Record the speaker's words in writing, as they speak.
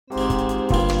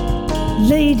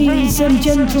ladies and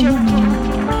gentlemen,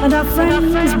 and our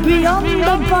friends beyond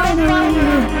the binary.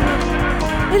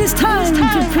 It is time to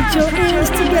put your ears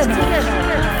together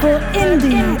for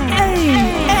Indie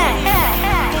AF.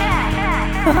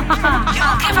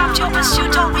 You'll give up your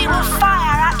pursuit or we will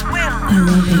fire at will. I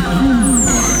love you.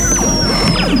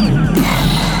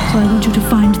 So I want you to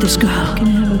find this girl. Can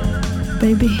you have a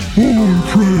baby? All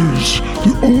praise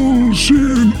the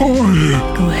all-seeing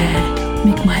eye. Go ahead,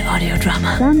 make my audio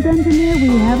drama. Sound engineer,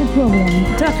 we have a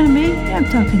problem. Talking to me? I'm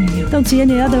talking to you. Don't see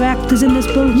any other actors in this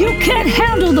booth. You can't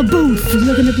handle the booth.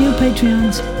 Looking at you,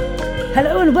 Patreons.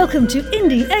 Hello and welcome to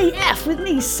Indie AF with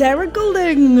me, Sarah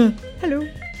Goulding. Hello.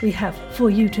 We have for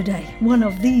you today one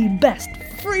of the best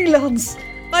freelance.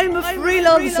 I'm a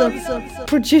freelancer.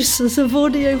 Producers of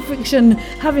audio fiction,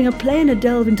 having a play and a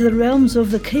delve into the realms of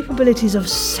the capabilities of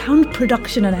sound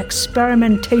production and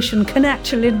experimentation can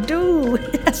actually do.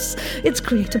 Yes, it's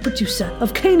creator producer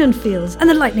of Cane and Fields and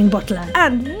the Lightning Bottler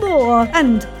and more,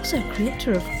 and also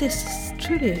creator of this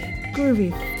truly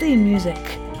groovy theme music.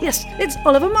 Yes, it's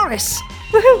Oliver Morris.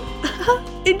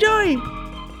 Woohoo! Enjoy!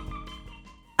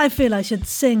 I feel I should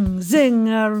sing, zing,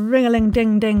 a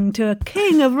ring-a-ling-ding-ding to a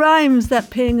king of rhymes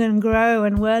that ping and grow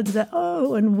and words that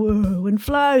oh and whoa and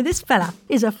flow. This fella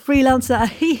is a freelancer, a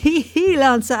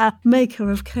he-lancer, maker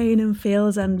of Cane and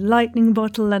Fields and Lightning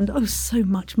Bottle and oh so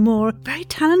much more. Very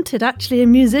talented actually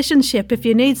in musicianship if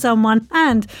you need someone.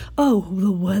 And oh,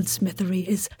 the wordsmithery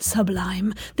is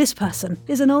sublime. This person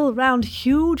is an all-round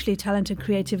hugely talented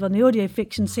creative on the audio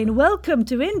fiction scene. Welcome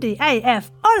to Indie AF,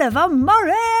 Oliver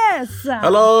Morris!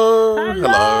 Hello.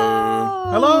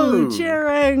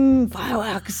 Cheering,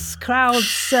 fireworks, crowds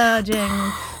surging,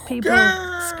 people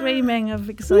screaming of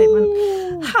excitement.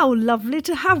 Ooh. How lovely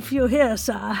to have you here,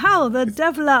 sir. How the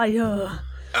devil are you?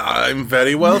 I'm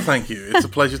very well, thank you. It's a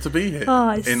pleasure to be here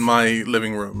in my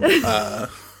living room with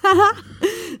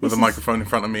a microphone in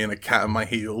front of me and a cat on my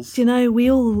heels. Do you know, we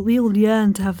all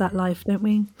yearn to have that life, don't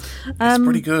we? It's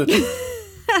pretty good.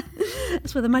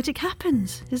 That's where the magic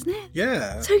happens, isn't it?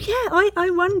 Yeah. So I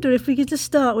wonder if we could just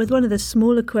start with one of the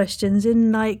smaller questions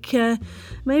in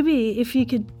maybe if you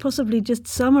could possibly just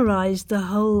summarise the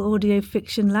whole audio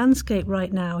fiction landscape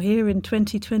right now here in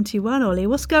 2021, Ollie.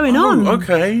 What's going on?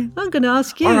 Okay. I'm going to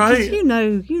ask you because you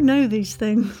know these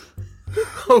things.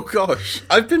 Oh gosh,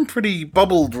 I've been pretty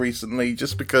bubbled recently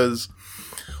just because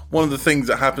one of the things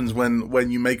that happens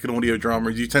when you make an audio drama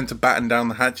is you tend to batten down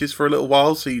the hatches for a little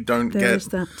while so you don't get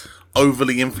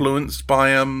overly influenced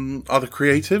by other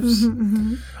creatives.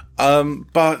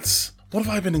 But what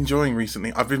have I been enjoying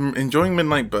recently? I've been enjoying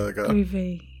Midnight Burger.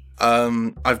 Groovy.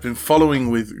 I've been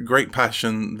following with great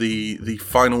passion the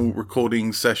final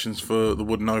recording sessions for The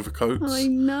Wooden Overcoats. I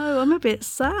know, I'm a bit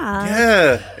sad.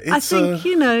 Yeah. I think,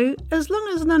 as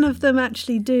long as none of them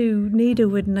actually do need a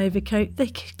wooden overcoat, they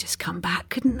could just come back,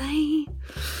 couldn't they?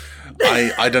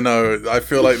 I don't know. I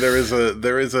feel like there is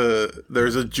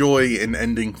a joy in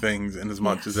ending things in as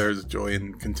much as there is a joy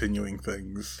in continuing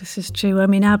things. This is true. I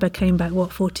mean, ABBA came back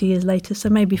 40 years later, so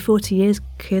maybe 40 years,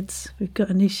 kids, we've got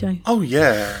a new show. Oh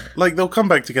yeah, like they'll come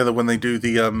back together when they do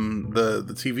the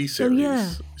TV series. Oh,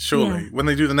 yeah. Surely when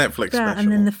they do the Netflix special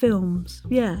and then the films.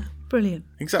 Yeah. Brilliant.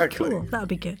 Exactly. Cool. That would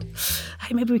be good.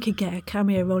 Hey, maybe we could get a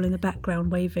cameo role in the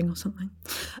background waving or something.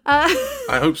 I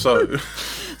hope so.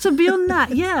 So beyond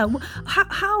that, yeah,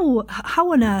 how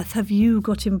on earth have you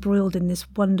got embroiled in this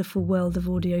wonderful world of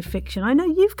audio fiction? I know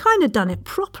you've kind of done it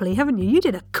properly, haven't you? You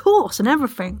did a course and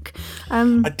everything.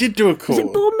 I did do a course. Was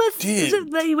it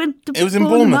Bournemouth? It was in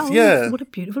Bournemouth, yeah. What a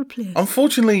beautiful place.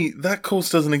 Unfortunately, that course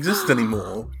doesn't exist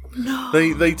anymore. No.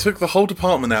 They took the whole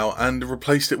department out and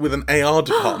replaced it with an AR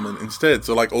department instead,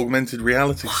 so like augmented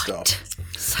reality stuff.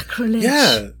 Sacrilege.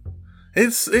 Yeah.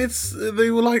 It's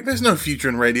they were like, there's no future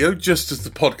in radio, just as the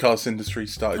podcast industry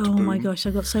started to boom. Oh my gosh,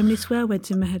 I've got so many swear words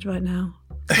in my head right now.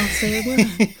 Can't say a word.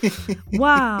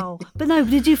 Wow. But no,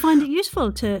 did you find it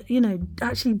useful to,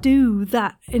 actually do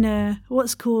that in a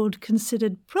what's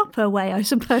considered proper way, I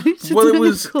suppose? Well, it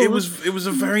was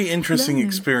a very interesting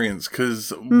experience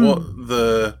because what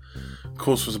the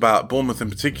course was about, Bournemouth in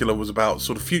particular, was about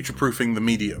sort of future-proofing the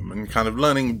medium and kind of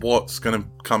learning what's going to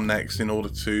come next in order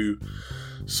to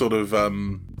sort of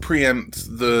preempt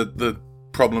the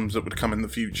problems that would come in the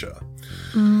future.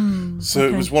 So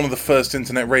it was one of the first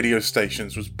internet radio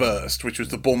stations was Burst, which was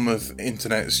the Bournemouth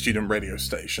Internet Student Radio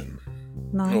Station.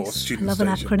 Nice. Or student Love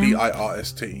station. An acronym.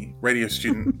 BIRST. Radio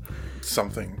Student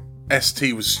something.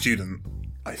 ST was student,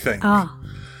 I think.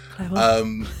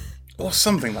 Clever. Or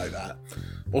something like that.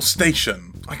 Or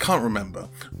station. I can't remember.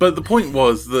 But the point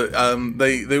was that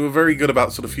they were very good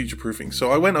about sort of future-proofing.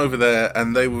 So I went over there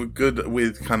and they were good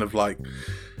with kind of like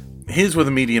here's where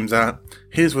the medium's at,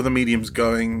 here's where the medium's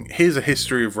going, here's a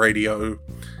history of radio,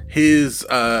 here's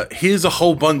a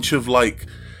whole bunch of like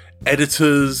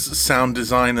editors, sound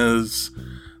designers,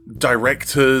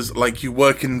 directors. Like you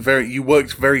worked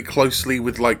very closely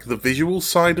with like the visual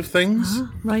side of things.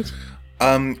 Right.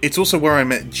 It's also where I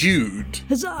met Jude,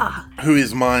 Huzzah! who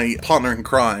is my partner in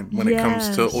crime when it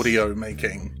comes to Yes. audio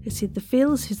making. Is he the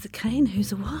feels? Who's the cane? Who's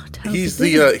the what? How's He's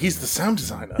it doing? he's the sound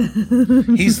designer.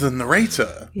 He's the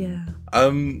narrator. Yeah.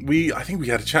 I think we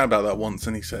had a chat about that once,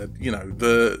 and he said, you know,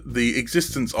 the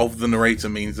existence of the narrator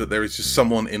means that there is just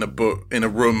someone in a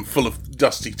room full of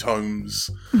dusty tomes,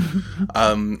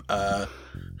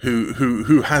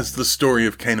 who has the story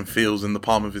of Cane and Fields in the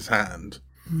palm of his hand.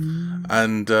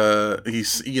 And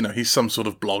he's some sort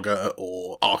of blogger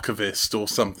or archivist or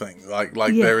something. Like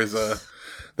Yes.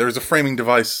 there is a framing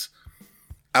device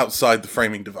outside the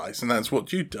framing device, and that's what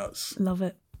Jude does. Love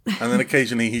it. And then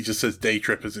occasionally he just says day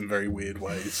trippers in very weird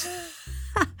ways.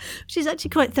 Which is actually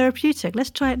quite therapeutic. Let's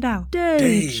try it now.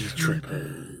 Day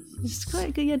trippers. It's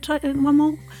quite good. Yeah, try it one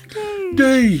more.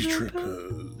 Day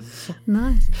trippers.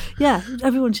 Nice. Yeah,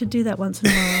 everyone should do that once in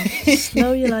a while.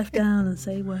 Slow your life down and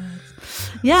say words.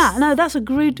 Yeah, no, that's a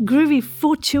groovy,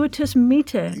 fortuitous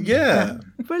meeting. Yeah.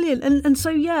 Brilliant. And so,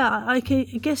 yeah, I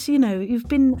guess, you know, you've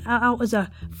been out as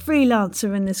a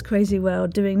freelancer in this crazy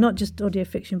world doing not just audio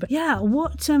fiction, but yeah,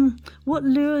 what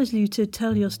lures you to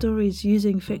tell your stories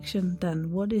using fiction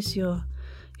then? What is your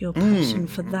passion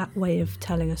for that way of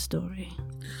telling a story?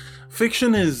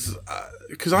 Fiction is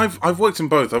because I've worked in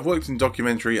both. I've worked in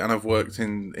documentary and I've worked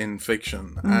in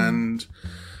fiction, and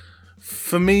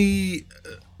for me,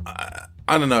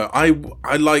 I don't know.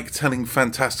 I like telling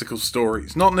fantastical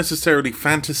stories, not necessarily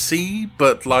fantasy,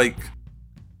 but like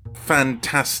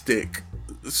fantastic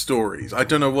stories. I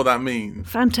don't know what that means.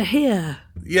 Fantahia.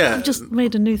 Yeah, I've just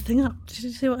made a new thing up. Did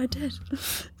you see what I did?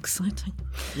 Exciting.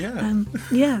 yeah.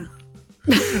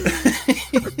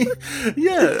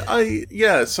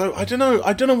 Yeah. So I don't know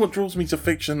what draws me to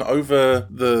fiction over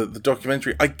the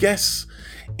documentary. I guess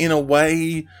in a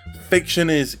way fiction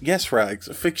is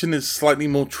fiction is slightly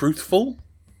more truthful.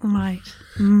 Right.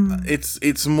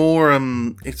 It's more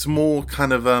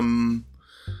kind of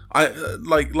I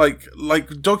like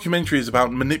documentary is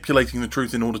about manipulating the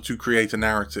truth in order to create a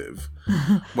narrative,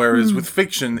 whereas with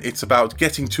fiction it's about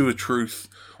getting to a truth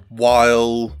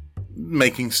while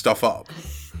making stuff up.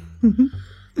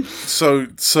 So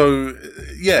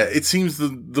yeah, it seems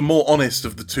the more honest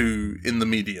of the two in the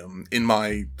medium, in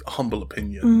my humble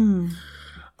opinion.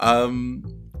 That's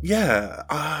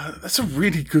a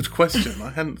really good question. I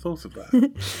hadn't thought of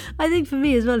that. I think for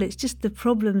me as well, it's just the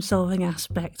problem-solving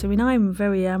aspect. I mean, I'm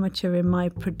very amateur in my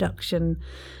production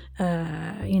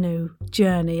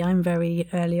journey. I'm very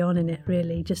early on in it,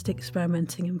 really, just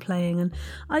experimenting and playing. And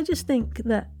I just think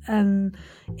that,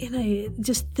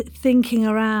 thinking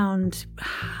around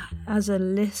as a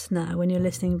listener, when you're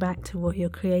listening back to what you're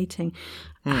creating,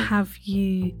 have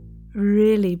you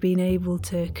really been able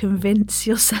to convince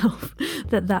yourself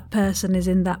that that person is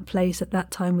in that place at that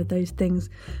time with those things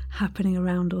happening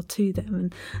around or to them?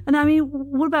 And I mean,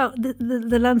 what about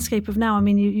the landscape of now? I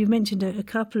mean, you've mentioned a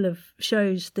couple of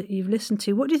shows that you've listened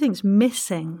to. What do you think's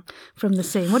missing from the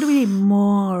scene? What do we need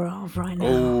more of right now?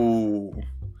 Oh,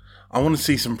 I want to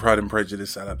see some Pride and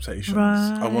Prejudice adaptations.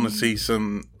 Right. I want to see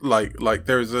some like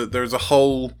there's a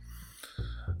whole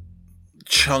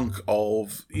chunk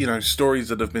of stories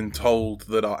that have been told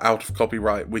that are out of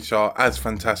copyright, which are as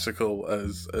fantastical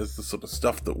as the sort of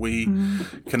stuff that we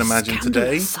can imagine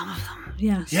today. Some of them,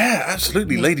 yes. Yeah,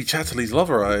 absolutely. Yeah. Lady Chatterley's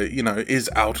Lover, is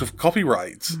out of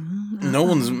copyright. No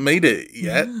one's made it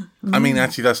yet. I mean,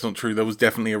 actually, that's not true. There was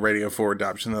definitely a Radio 4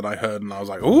 adaptation that I heard, and I was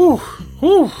like, ooh,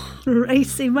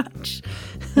 racy much.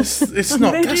 It's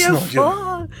not. Radio that's not 4.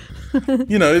 your.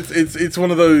 It's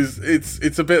one of those.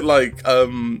 It's a bit like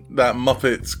that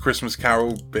Muppets Christmas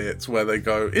Carol bit where they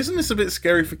go, "Isn't this a bit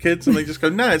scary for kids?" And they just go,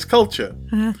 "Nah, it's culture."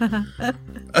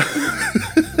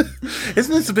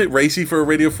 Isn't this a bit racy for a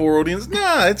Radio 4 audience?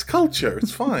 Nah, it's culture.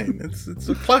 It's fine. It's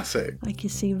a classic. Like you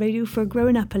see, Radio 4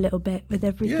 growing up a little bit with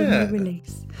everything they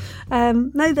release.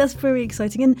 No, that's very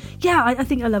exciting. And yeah, I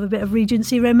think I love a bit of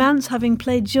Regency romance, having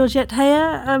played Georgette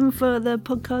Heyer for the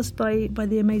podcast by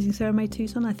the amazing Sarah May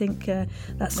Tucson. I think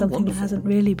that's something that hasn't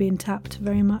really been tapped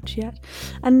very much yet.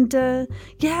 And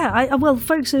well,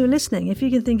 folks who are listening, if you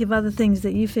can think of other things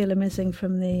that you feel are missing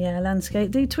from the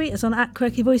landscape, do tweet us on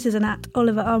 @QuirkyVoices and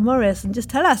 @Oliver R. Morris and just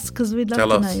tell us, because we'd love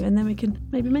to know, and then we can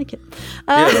maybe make it.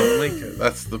 We'll make it.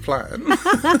 That's the plan.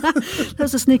 That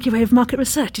was a sneaky way of market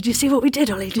research. Did you see what we did,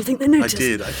 Ollie? Do you think they noticed? I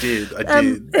did.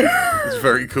 It's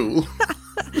very cool.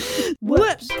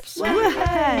 Whoops!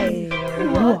 Hey!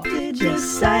 What did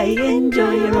just say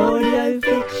enjoy your audio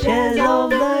pictures of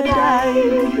the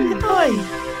day. Oi!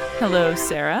 Hello,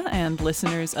 Sarah and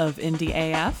listeners of Indie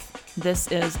AF.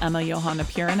 This is Emma Johanna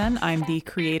Purinen. I'm the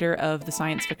creator of the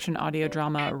science fiction audio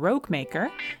drama Rogue Maker,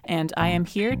 and I am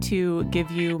here to give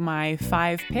you my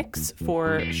 5 picks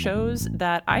for shows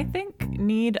that I think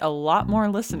need a lot more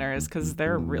listeners because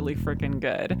they're really freaking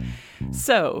good.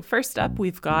 So, first up,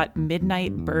 we've got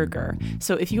Midnight Burger.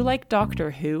 So if you like Doctor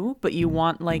Who, but you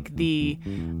want like the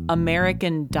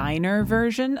American diner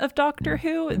version of Doctor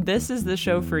Who, this is the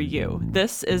show for you.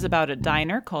 This is about a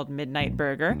diner called Midnight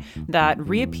Burger that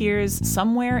reappears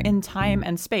somewhere in time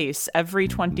and space every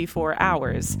 24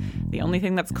 hours. The only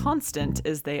thing that's constant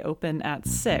is they open at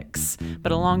 6.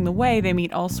 But along the way, they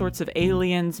meet all sorts of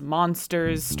aliens,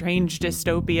 monsters, strange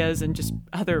dystopias, and just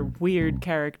other weird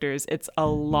characters. It's a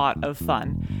lot of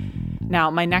fun. Now,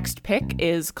 my next pick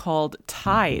is called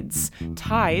Tides.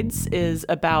 Tides is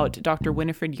about Dr.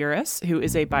 Winifred Uris, who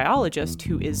is a biologist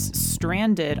who is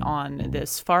stranded on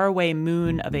this faraway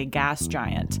moon of a gas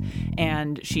giant.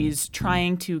 And she's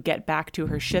trying to get back to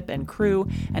her ship and crew.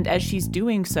 And as she's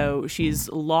doing so, she's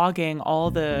logging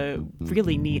all the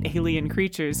really neat alien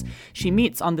creatures she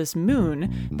meets on this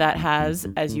moon that has,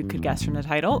 as you could guess from the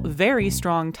title, very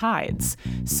strong tides.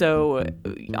 So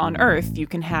on Earth, you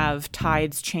can have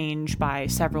tides change by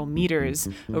several meters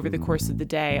over the course of the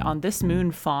day. On this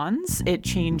moon, Fawns, it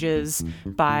changes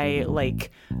by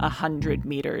like 100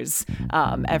 meters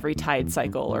every tide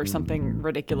cycle or something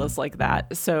ridiculous like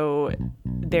that. So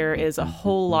there is a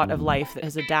whole lot of life that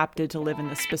has adapted to live in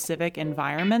this specific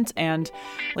environment. And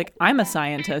like, I'm a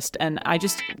scientist, and I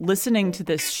just, listening to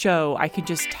this show, I could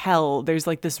just tell there's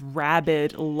like this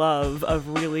rabid love of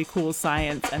really cool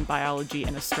science and biology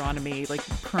and astronomy, like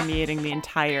permeating the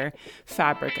entire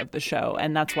fabric of the show.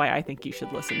 And that's why I think you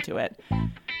should listen to it.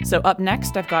 So up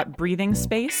next, I've got Breathing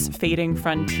Space, Fading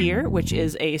Frontier, which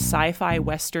is a sci-fi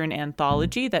Western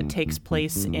anthology that takes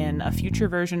place in a future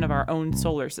version of our own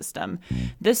solar system.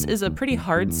 This is a pretty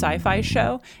hard sci-fi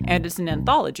show, and it's an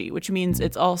anthology, which means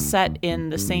it's all set in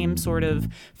the same sort of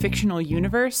fictional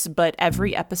universe, but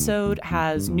every episode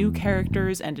has new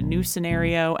characters and a new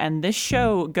scenario, and this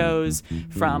show goes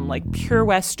from like pure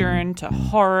Western to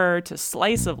horror to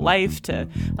slice of life to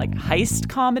like heist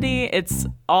comedy. It's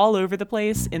all over the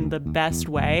place in the best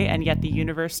way, and yet the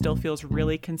universe still feels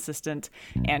really consistent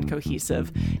and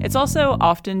cohesive. It's also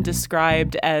often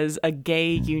described as a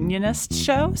gay unionist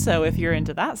show, so if you're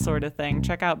into that sort of thing,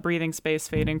 check out Breathing Space,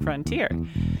 Fading Frontier.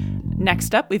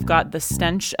 Next up, we've got The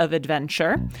Stench of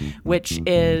Adventure, which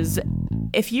is,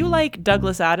 if you like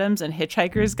Douglas Adams and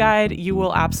Hitchhiker's Guide, you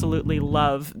will absolutely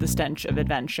love The Stench of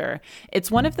Adventure.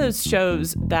 It's one of those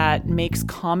shows that makes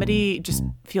comedy just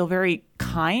feel very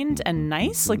kind and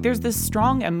nice. Like, there's this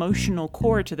strong emotional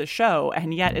core to the show,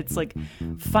 and yet it's like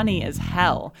funny as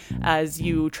hell as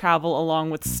you travel along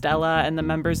with Stella and the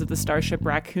members of the Starship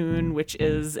Raccoon, which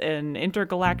is an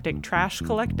intergalactic trash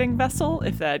collecting vessel,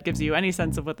 if that gives you any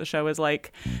sense of what the show is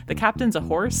like. The captain's a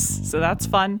horse, so that's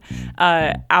fun.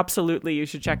 Absolutely, you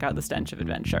should check out The Stench of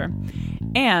Adventure.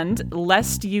 And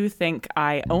lest you think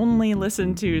I only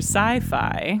listen to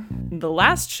sci-fi, the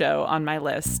last show on my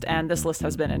list, and this list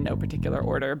has been in no particular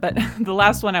order, but the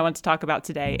last one I want to talk about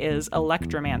today is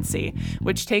Electromancy,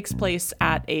 which takes place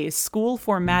at a school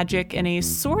for magic in a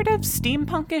sort of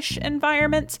steampunkish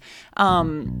environment.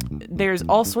 There's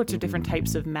all sorts of different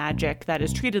types of magic that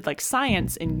is treated like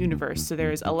science in universe. So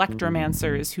there's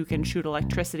electromancers who can shoot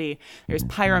electricity, there's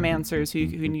pyromancers who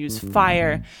can use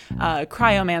fire,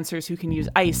 cryomancers who can use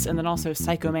ice, and then also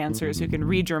psychomancers who can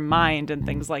read your mind and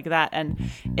things like that. And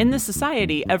in this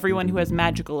society, everyone who has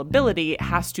magical ability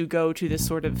has to go to this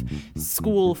sort of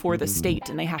school for the state,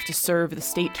 and they have to serve the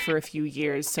state for a few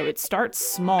years. So it starts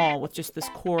small with just this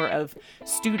core of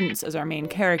students as our main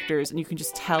characters, and you can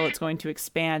just tell it's going to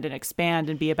expand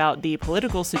and be about the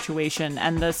political situation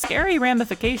and the scary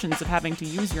ramifications of having to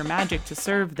use your magic to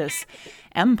serve this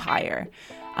empire.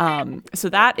 So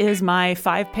that is my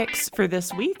 5 picks for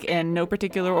this week in no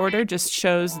particular order, just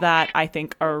shows that I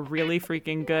think are really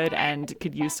freaking good and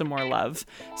could use some more love.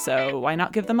 So why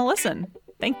not give them a listen?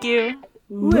 Thank you.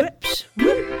 Whoops,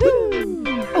 whoop-hoo.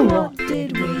 What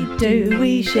did we do?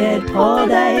 We shared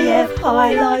Pod AF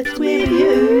highlights with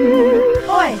you.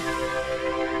 Oi!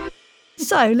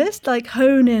 So let's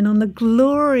hone in on the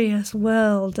glorious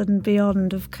world and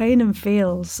beyond of Canaan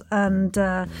Fields. And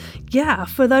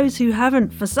for those who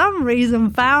haven't for some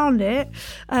reason found it,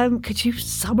 could you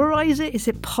summarise it? Is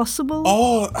it possible?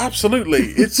 Oh, absolutely.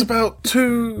 It's about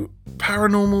two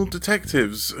paranormal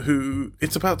detectives.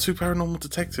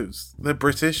 They're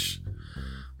British.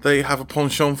 They have a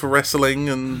penchant for wrestling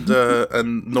and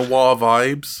noir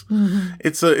vibes. Mm-hmm.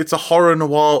 It's a horror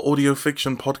noir audio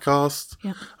fiction podcast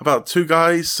about two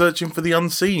guys searching for the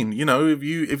unseen. You know, if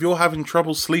you're having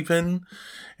trouble sleeping,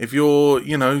 if you're,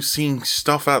 you know, seeing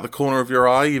stuff out the corner of your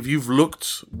eye, if you've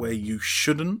looked where you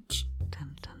shouldn't,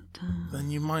 then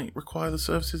you might require the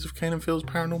services of Cane and Field's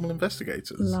Paranormal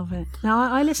Investigators. Love it. Now,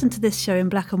 I listen to this show in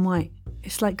black and white.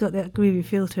 It's like got that groovy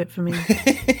feel to it for me.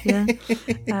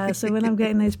 Yeah. So when I'm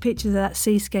getting those pictures of that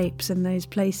seascapes and those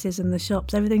places and the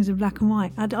shops, everything's in black and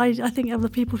white. I think other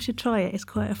people should try it. It's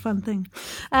quite a fun thing.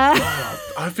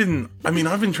 I've been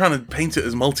trying to paint it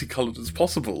as multicolored as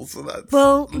possible. So that's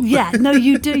no,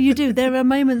 you do. There are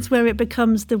moments where it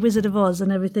becomes the Wizard of Oz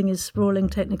and everything is sprawling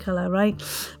Technicolor, right?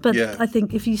 But I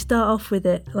think if you start off with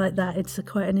it like that, it's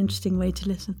quite an interesting way to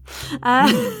listen.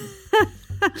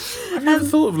 I've never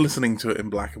thought of listening to it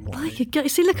in black and white.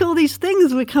 See, look at all these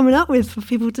things we're coming up with for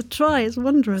people to try. It's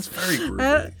wondrous. Very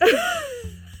groovy.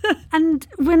 And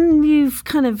when you've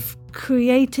kind of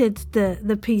created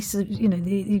the piece of, you know,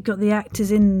 you've got the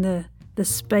actors in the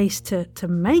space to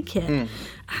make it.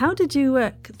 How did you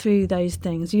work through those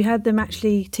things? You had them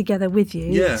actually together with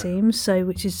you, it seems, so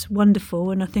which is wonderful,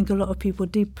 and I think a lot of people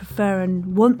do prefer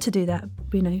and want to do that,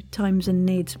 you know, times and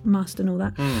needs must and all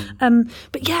that.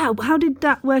 But yeah, how did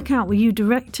that work out? Were you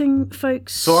directing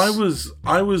folks? So I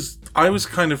was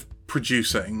kind of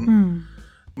producing.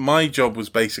 My job was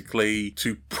basically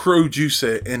to produce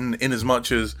it in as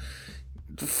much as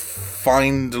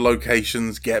find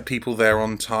locations, get people there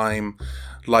on time,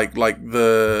 like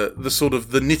the sort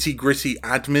of the nitty gritty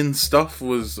admin stuff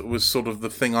was sort of the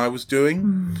thing I was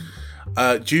doing.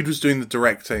 Jude was doing the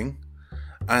directing,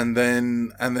 and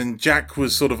then Jack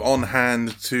was sort of on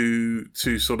hand to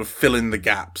sort of fill in the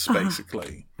gaps,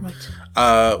 basically.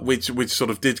 Right. Which sort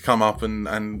of did come up,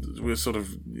 and was sort of,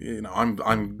 you know,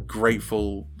 I'm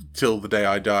grateful till the day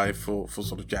I die for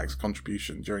sort of Jack's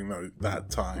contribution during that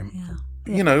time. Yeah.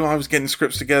 You know, I was getting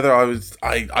scripts together. I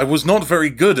was not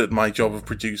very good at my job of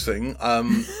producing.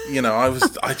 You know,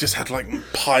 I just had like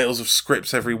piles of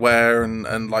scripts everywhere,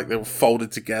 and like they were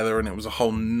folded together, and it was a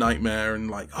whole nightmare. And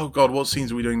like, oh God, what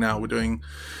scenes are we doing now? We're doing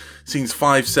scenes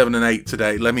 5, 7, and 8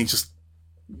 today. Let me just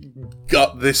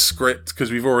gut this script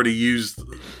because we've already used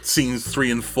scenes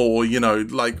 3 and 4. You know,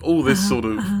 like all this sort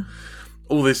of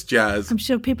all this jazz. I'm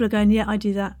sure people are going, yeah, I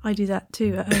do that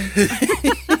too at home.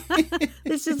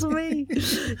 This is me.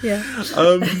 Yeah.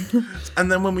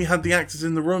 And then when we had the actors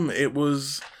in the room, it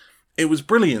was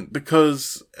brilliant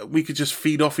because we could just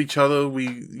feed off each other.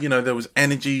 We, you know, there was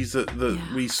energies that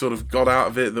we sort of got out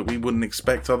of it that we wouldn't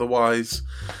expect otherwise.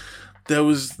 It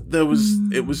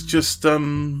was just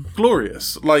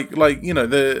glorious. Like you know,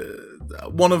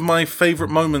 one of my favorite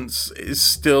moments is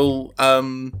still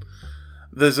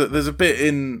there's a bit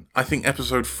in, I think,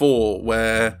 episode 4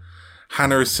 where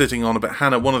Hannah,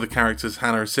 one of the characters,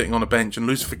 Hannah, is sitting on a bench, and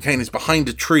Lucifer Kane is behind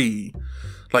a tree,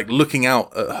 like looking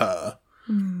out at her,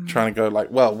 trying to go like,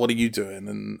 well, what are you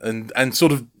doing? And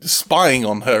sort of spying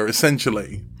on her,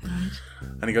 essentially. Right.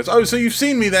 And he goes, oh, so you've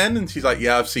seen me then? And she's like,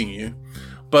 yeah, I've seen you.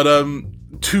 But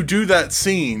to do that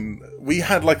scene, we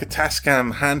had like a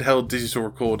Tascam handheld digital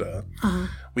recorder.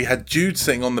 We had Jude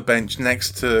sitting on the bench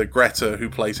next to Greta, who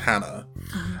plays Hannah.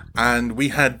 And we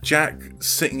had Jack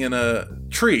sitting in a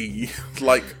tree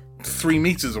like 3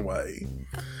 meters away.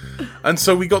 And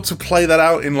so we got to play that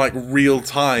out in like real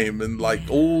time, and like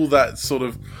all that sort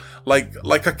of like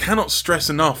I cannot stress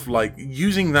enough, like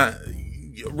using that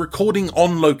recording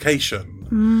on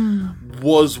location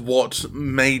was what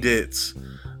made it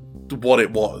what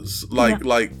it was.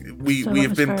 We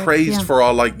have been praised for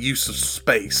our like use of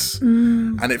space,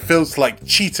 and it feels like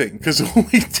cheating because all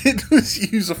we did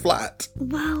was use a flat.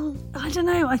 Well, I don't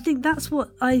know. I think that's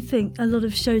what I think a lot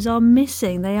of shows are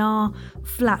missing. They are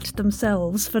flat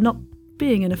themselves for not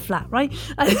being in a flat, right?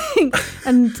 I think,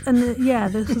 and yeah,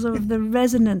 the sort of the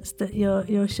resonance that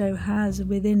your show has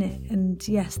within it, and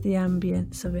yes, the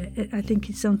ambience of it. I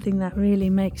think it's something that really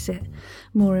makes it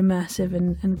more immersive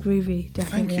and groovy,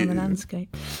 definitely on the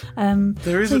landscape.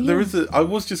 There is I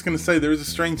was just going to say there is a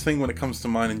strange thing when it comes to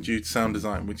mine and Jude's sound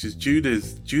design, which is Jude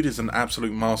is an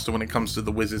absolute master when it comes to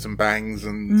the whizzes and bangs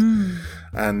and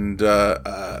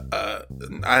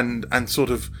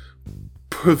sort of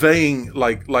purveying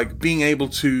like being able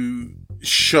to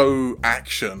show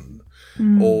action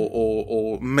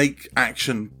or make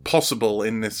action possible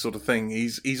in this sort of thing.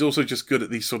 He's also just good at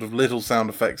these sort of little sound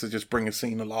effects that just bring a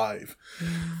scene alive.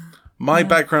 My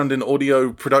background in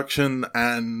audio production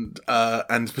and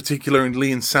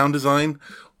particularly in sound design,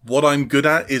 what I'm good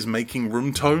at is making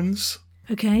room tones.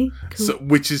 Okay, cool. So,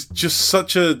 which is just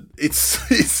such a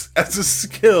it's as a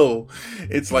skill.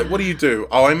 It's like, what do you do?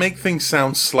 Oh, I make things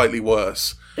sound slightly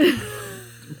worse.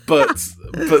 But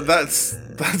that's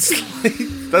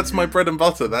my bread and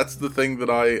butter. That's the thing that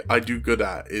I do good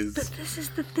at. But this is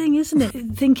the thing, isn't it?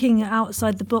 Thinking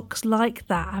outside the box like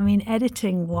that. I mean,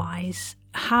 editing wise,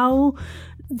 how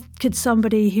could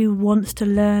somebody who wants to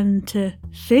learn to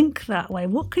think that way,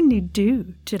 what can you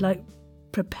do to like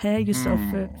prepare yourself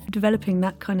for developing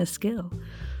that kind of skill?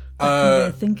 That kind of way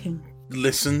of thinking.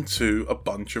 Listen to a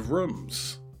bunch of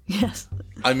rooms. Yes.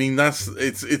 I mean, I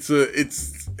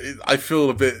feel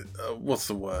a bit, what's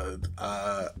the word?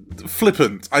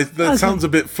 Flippant. That sounds a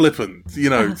bit flippant,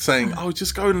 saying, oh,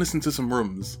 just go and listen to some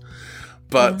rooms.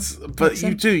 But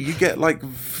you get like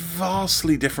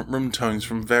vastly different room tones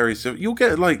from you'll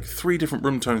get like 3 different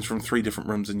room tones from 3 different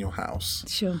rooms in your house.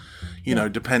 Sure. You know,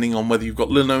 depending on whether you've got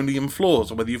linoleum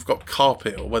floors or whether you've got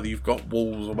carpet or whether you've got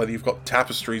walls or whether you've got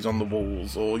tapestries on the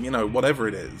walls or, whatever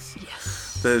it is. Yes.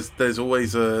 There's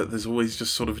always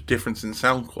just sort of a difference in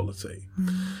sound quality.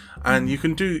 And you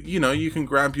can do, you can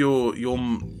grab your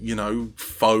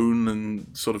phone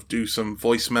and sort of do some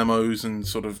voice memos and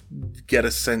sort of get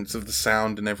a sense of the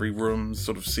sound in every room,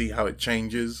 sort of see how it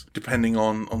changes depending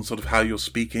on sort of how you're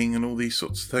speaking and all these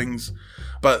sorts of things.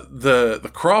 But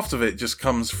the craft of it just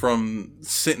comes from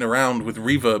sitting around with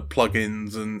reverb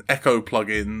plugins and echo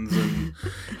plugins and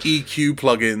EQ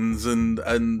plugins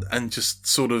and just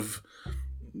sort of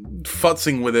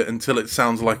futzing with it until it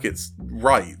sounds like it's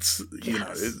right.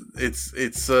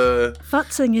 It's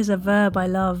futzing is a verb I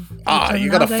love. You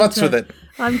gotta futz with it.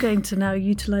 I'm going to now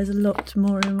utilize a lot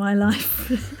more in my life.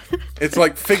 It's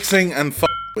like fixing and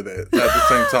with it at the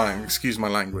same time. Excuse my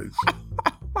language.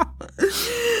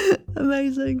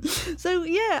 Amazing. So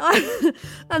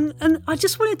and I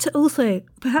just wanted to also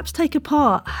perhaps take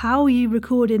apart how you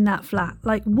record in that flat.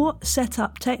 Like, what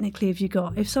setup technically have you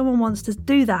got? If someone wants to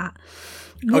do that,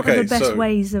 what are the best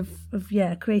ways of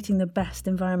creating the best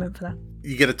environment for that?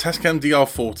 You get a Tascam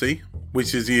DR40,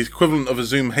 which is the equivalent of a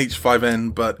Zoom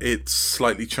H5n, but it's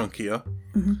slightly chunkier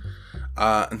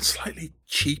and slightly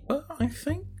cheaper, I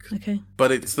think. Okay.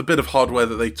 But it's the bit of hardware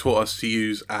that they taught us to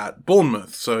use at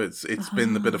Bournemouth, so it's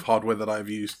been the bit of hardware that I've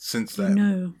used since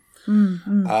then.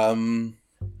 So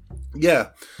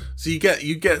you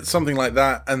get something like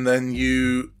that, and then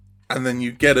you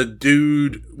get a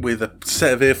dude with a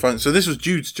set of earphones. So this was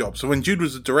Jude's job. So when Jude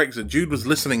was the director, Jude was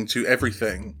listening to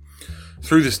everything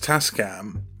through this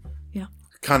Tascam. Yeah.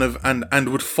 Kind of and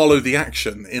would follow the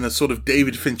action in a sort of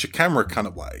David Fincher camera kind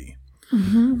of way.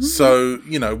 So,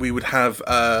 we would have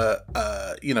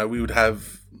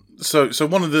so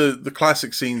one of the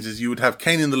classic scenes is you would have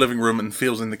Kane in the living room and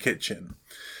Fields in the kitchen.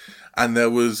 And there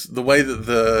was the way that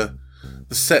the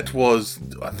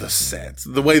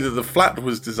way that the flat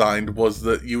was designed was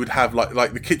that you would have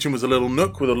like the kitchen was a little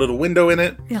nook with a little window in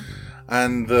it. Yeah.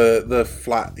 And the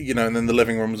flat, and then the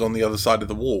living room was on the other side of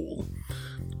the wall.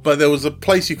 But there was a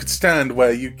place you could stand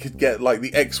where you could get like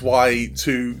the XY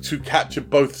to capture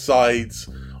both sides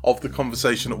of the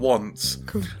conversation at once.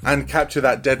 Cool. And capture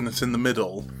that deadness in the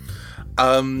middle.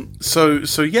 So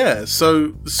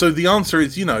the answer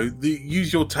is,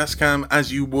 use your Tascam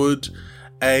as you would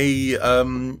a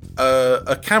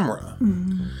camera.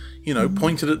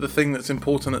 Point it at the thing that's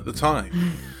important at the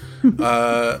time.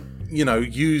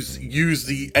 Use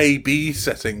the A/B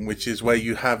setting, which is where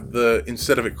you have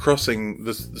instead of it crossing,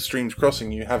 the streams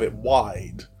crossing, you have it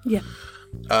wide. Yeah.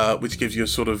 Which gives you a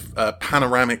sort of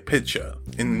panoramic picture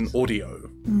in audio.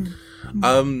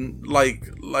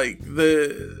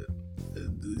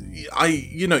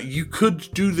 You could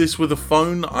do this with a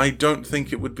phone. I don't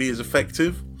think it would be as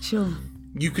effective. Sure.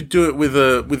 You could do it with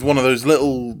one of those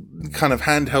little kind of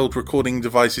handheld recording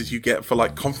devices you get for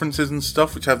like conferences and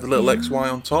stuff, which have the little XY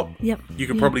on top. Yep. You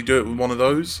could probably do it with one of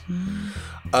those.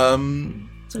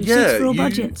 So it suits for all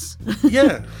budgets.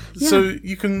 Yeah. So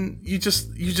you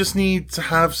just need to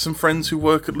have some friends who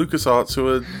work at LucasArts who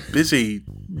are busy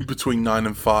between 9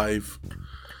 and 5.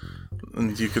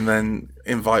 And you can then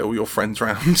invite all your friends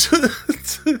round to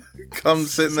come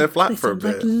sit in their flat for a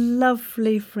bit. Like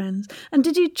lovely friends. And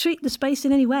did you treat the space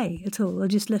in any way at all, or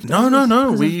just left it?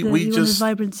 No. We just the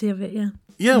vibrancy of it. Yeah.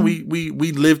 Yeah,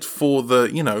 we lived for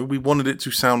we wanted it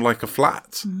to sound like a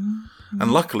flat.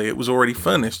 And luckily it was already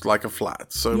furnished like a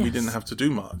flat, so we didn't have to do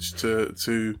much to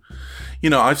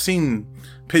I've seen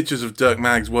pictures of Dirk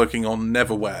Maggs working on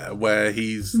Neverwhere where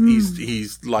he's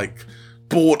like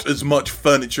bought as much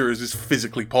furniture as is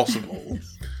physically possible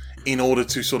in order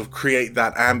to sort of create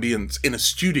that ambience in a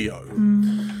studio.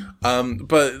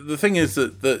 But the thing is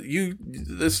that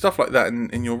there's stuff like that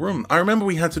in your room. I remember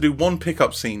we had to do one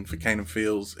pickup scene for Kane and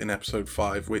Fields in episode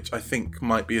 5, which I think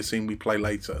might be a scene we play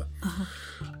later.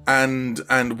 And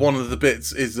one of the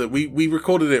bits is that we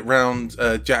recorded it round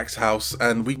Jack's house,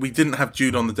 and we didn't have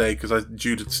Jude on the day because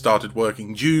Jude had started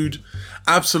working. Jude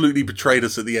absolutely betrayed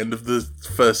us at the end of the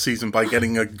first season by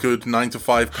getting a good 9 to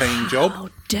 5 paying job. How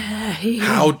dare he?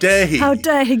 How dare he? How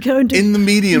dare he go into in the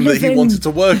medium that he living. wanted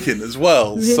to work in as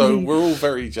well. Really? So we're all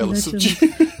very jealous of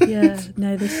Jude. Yeah,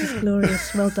 no, this is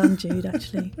glorious. Well done, Jude,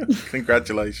 actually.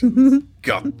 Congratulations.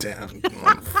 God damn.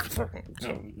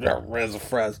 Res a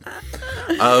fraz.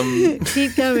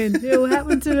 Keep going. It will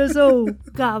happen to us all.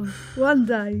 Come, one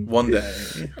day. One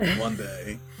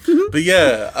day. But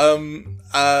yeah,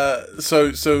 so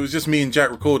it was just me and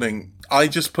Jack recording. I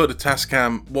just put a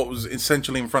Tascam, what was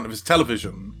essentially in front of his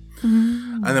television.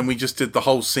 And then we just did the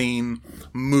whole scene,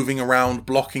 moving around,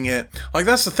 blocking it. Like,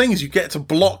 that's the thing, is you get to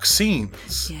block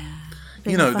scenes. Yeah.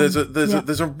 You know, there's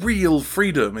a real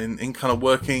freedom in kind of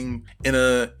working in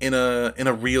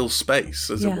a real space,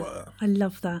 as it were. I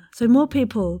love that. So more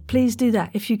people, please do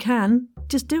that. If you can,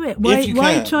 just do it.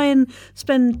 Why try and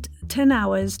spend 10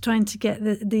 hours trying to get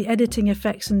the editing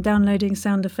effects and downloading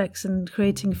sound effects and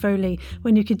creating Foley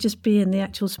when you could just be in the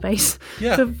actual space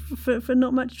for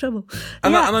not much trouble.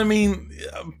 And I mean,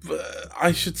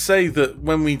 I should say that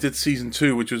when we did season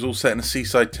 2, which was all set in a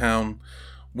seaside town,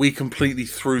 we completely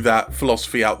threw that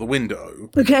philosophy out the window.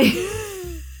 Okay.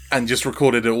 And just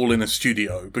recorded it all in a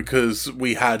studio because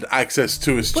we had access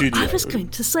to a studio. Well, I was going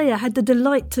to say I had the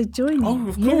delight to join you. Oh,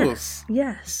 of course.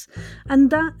 Yes.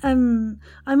 And that,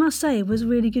 I must say, was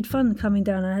really good fun coming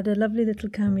down. I had a lovely little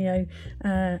cameo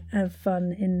of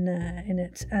fun in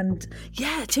it. And,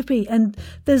 yeah, Chippy. And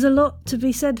there's a lot to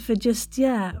be said for just,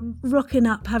 rocking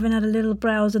up, having had a little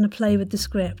browse and a play with the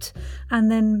script,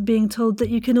 and then being told that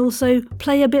you can also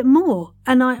play a bit more.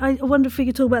 And I wonder if we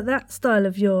could talk about that style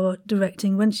of your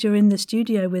directing once you're in the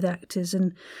studio with actors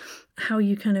and how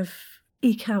you kind of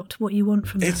eke out what you want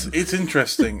from them. It's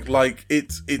interesting. Like,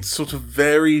 it sort of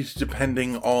varies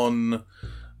depending on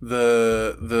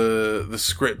the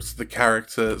script, the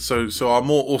character. So our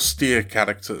more austere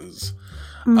characters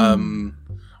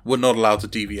were not allowed to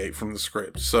deviate from the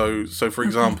script. So for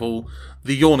example,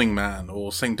 the Yawning Man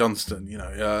or St. Dunstan, you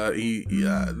know,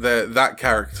 that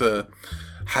character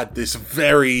had this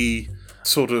very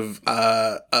sort of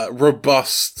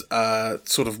robust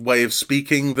sort of way of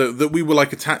speaking that we were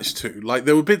like attached to. Like,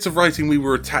 there were bits of writing we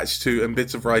were attached to and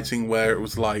bits of writing where it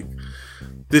was like,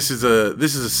 this is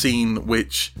a scene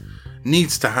which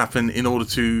needs to happen in order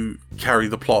to carry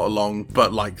the plot along,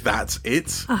 but like, that's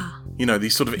it. You know,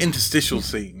 these sort of interstitial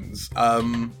scenes.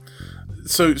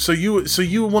 So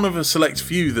you were one of a select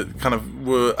few that kind of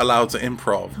were allowed to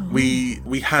improv.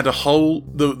 We had a whole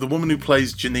the woman who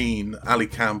plays Janine, Ali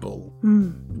Campbell.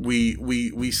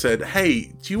 We said,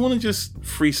 hey, do you want to just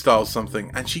freestyle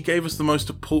something? And she gave us the most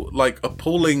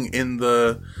appalling in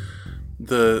the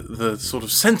sort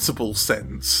of sensible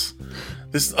sense.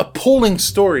 This appalling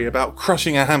story about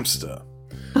crushing a hamster.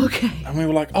 Okay. And we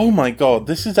were like, oh my god,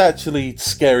 this is actually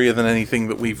scarier than anything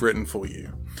that we've written for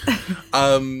you.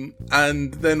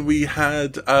 And then we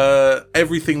had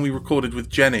everything we recorded with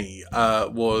Jenny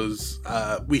was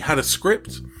we had a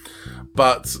script,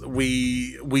 but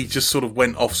we just sort of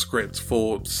went off script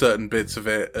for certain bits of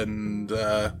it, and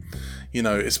you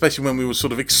know, especially when we were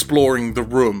sort of exploring the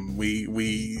room, we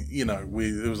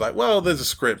it was like, well, there's a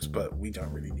script, but we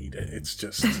don't really need it. It's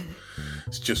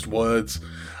just words.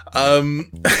 And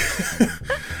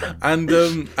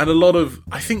a lot of,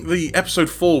 I think the episode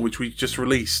 4, which we just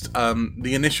released,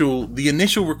 the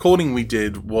initial recording we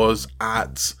did was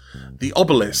at the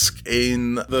Obelisk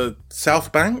in the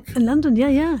South Bank in London,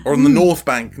 or on the North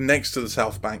Bank next to the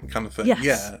South Bank, kind of thing.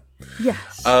 Yes.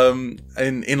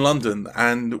 In London,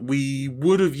 and we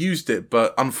would have used it,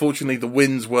 but unfortunately the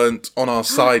winds weren't on our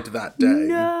side that day.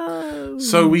 No.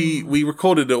 So we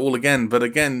recorded it all again, but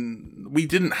again, we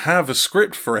didn't have a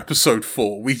script for episode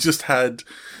 4. We just had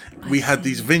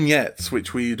these vignettes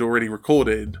which we'd already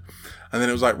recorded, and then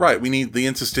it was like, right, we need the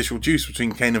interstitial juice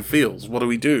between Kane and Fields. What do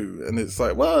we do? And it's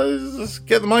like, well, let's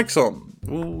get the mics on.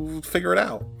 We'll figure it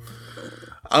out.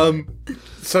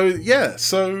 So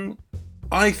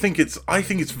I think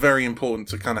it's very important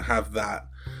to kind of have that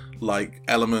like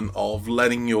element of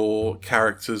letting your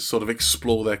characters sort of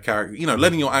explore their character, you know,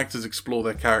 letting your actors explore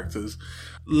their characters,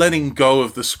 letting go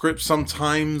of the script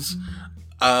sometimes,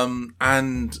 and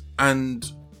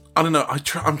I don't know,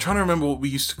 I'm trying to remember what we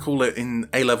used to call it in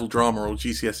A-level drama or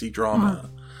GCSE drama.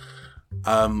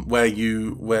 where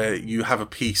you have a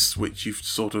piece which you've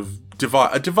sort of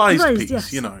devised piece,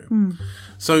 yes. you know.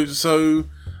 So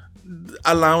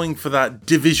allowing for that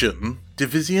devising,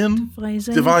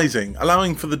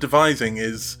 allowing for the devising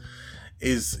is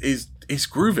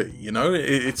groovy, you know.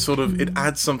 It's sort of it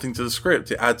adds something to the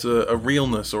script. It adds a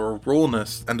realness or a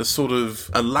rawness and a sort of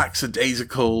a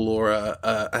lackadaisical or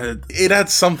it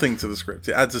adds something to the script.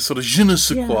 It adds a sort of je ne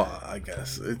sais quoi, I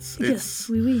guess. It's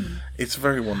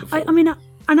very wonderful. I mean,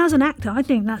 and as an actor, I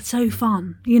think that's so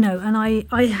fun, you know, and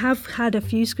I have had a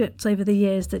few scripts over the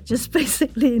years that just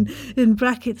basically in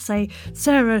brackets say,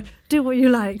 Sarah, do what you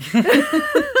like.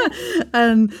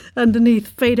 And underneath,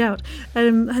 fade out. I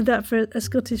had that for a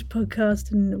Scottish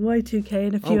podcast and Y2K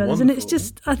and a few others. Wonderful. And it's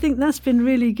just, I think that's been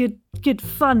really good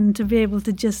fun to be able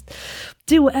to just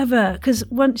do whatever. Because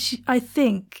once I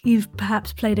think you've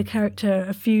perhaps played a character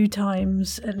a few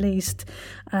times at least,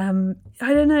 I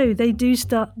don't know, you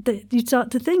start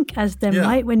to think as them,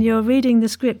 right? When you're reading the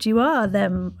script, you are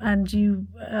them and you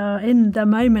are in the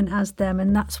moment as them.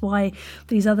 And that's why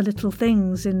these other little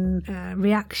things in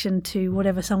reaction to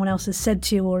whatever someone else has said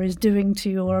to you or is doing to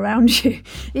you or around you,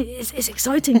 it's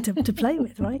exciting to play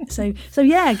with, right? So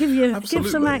yeah, give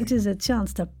some actors a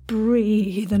chance to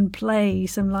breathe and play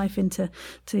some life into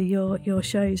your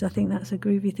shows. I think that's a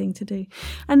groovy thing to do.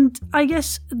 And I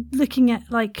guess looking at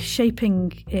like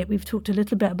shaping it, we've talked a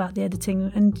little bit about the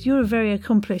editing, and you're a very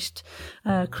accomplished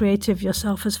creative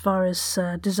yourself as far as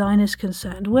design is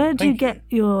concerned. Where do you get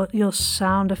your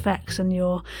sound effects and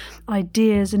your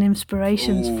ideas and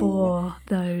inspirations for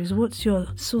those? What's your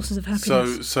sources of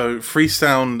happiness? So free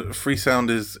sound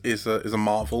is a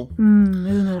marvel.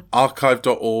 Isn't it?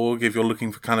 Archive.org if you're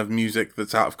looking for kind of music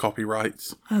that's out of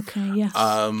copyrights. Okay, yes.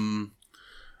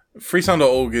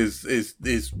 Freesound.org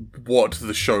is what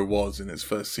the show was in its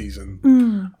first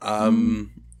season.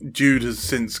 Jude has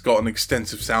since got an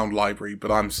extensive sound library,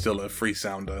 but I'm still a free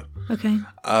sounder. Okay.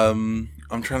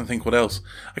 I'm trying to think what else.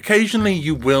 Occasionally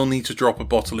you will need to drop a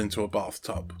bottle into a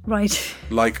bathtub. Right.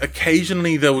 Like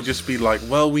occasionally there will just be like,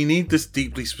 well, we need this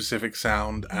deeply specific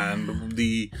sound, and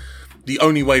the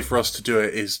only way for us to do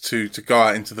it is to go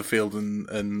out into the field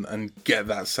and get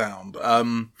that sound.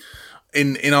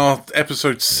 In our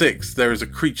episode 6, there is a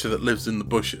creature that lives in the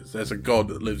bushes. There's a god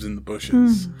that lives in the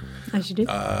bushes. As you do.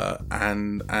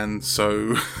 And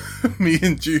so me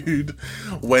and Jude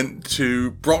went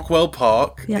to Brockwell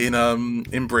Park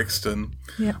in Brixton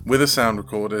with a sound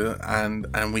recorder,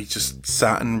 and we just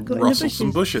sat and rustled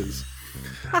some bushes.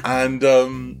 And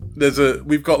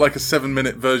we've got like a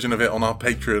 7-minute version of it on our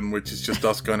Patreon, which is just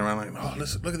us going around like, oh,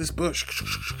 listen, look at this bush.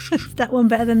 Is that one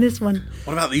better than this one?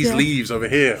 What about these leaves over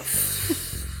here?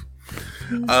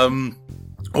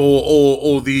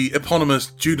 Or the eponymous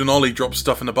Jude and Ollie drop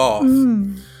stuff in a bath,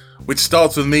 which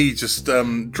starts with me just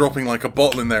dropping like a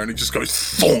bottle in there, and it just goes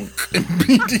thonk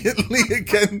immediately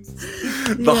against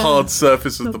the hard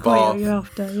surface of the bath. What you're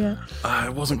after,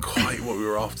 it wasn't quite what we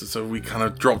were after, so we kind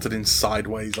of dropped it in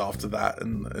sideways after that,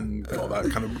 and got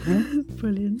that kind of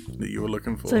brilliant that you were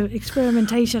looking for. So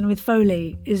experimentation with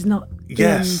Foley is not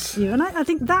beyond you, and I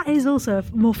think that is also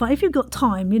more fun if you've got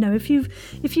time. You know, if you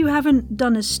haven't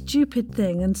done a stupid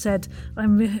thing and said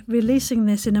I'm releasing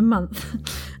this in a month,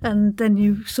 and then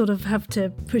you sort of have to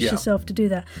push yourself to do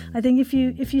that. I think if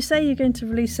you say you're going to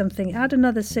release something, add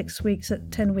another 6 weeks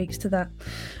at 10 weeks to that.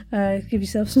 Give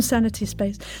yourself some sanity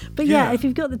space. But if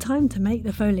you've got the time to make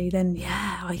the Foley, then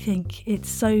I think it's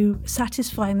so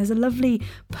satisfying. There's a lovely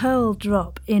pearl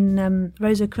drop in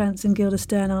Rosencrantz and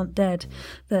Guildenstern Aren't Dead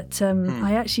that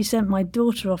I actually sent my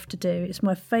daughter off to do. It's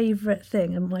my favourite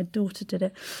thing, and my daughter did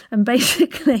it. And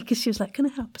basically, because she was like, can I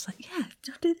help? I was like, yeah,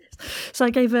 I'll do this. So I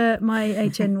gave her my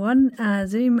HN1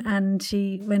 Zoom, and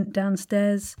she went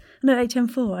downstairs. No,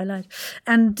 HM4, I lied.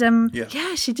 And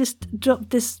she just dropped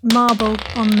this marble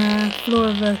on the floor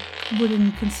of a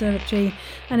wooden conservatory,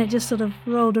 and it just sort of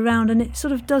rolled around, and it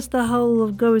sort of does the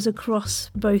whole goes across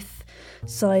both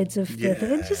sides of the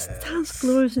thing. It just sounds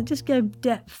glorious. It just gave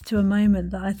depth to a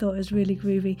moment that I thought was really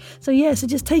groovy. So so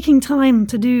just taking time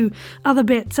to do other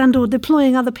bits and or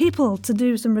deploying other people to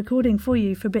do some recording for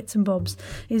you for bits and bobs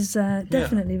is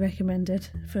definitely recommended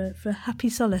for happy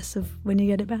solace of when you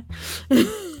get it back.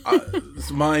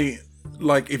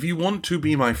 If you want to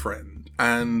be my friend,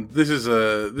 and this is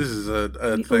a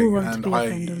we thing, all want and to be a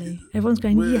friend, Ollie. Everyone's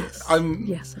going yes.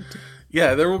 Yes, I do.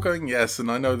 Yeah, they're all going yes,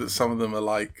 and I know that some of them are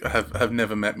like have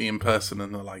never met me in person,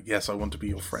 and they're like, yes, I want to be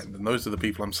your friend, and those are the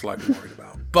people I'm slightly worried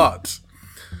about. But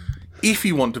if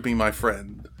you want to be my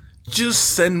friend, just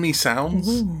send me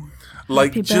sounds.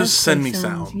 Like, Happy just send me birthday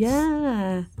sounds.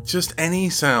 Yeah. Just any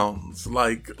sounds,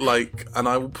 like, and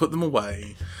I will put them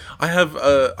away. I have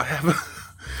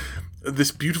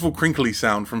this beautiful crinkly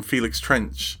sound from Felix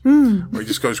Trench, where he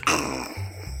just goes,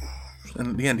 and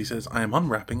at the end he says, "I am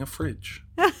unwrapping a fridge."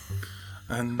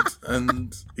 And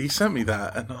he sent me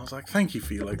that, and I was like, "Thank you,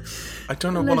 Felix. I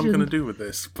don't know what I'm going to do with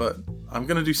this, but I'm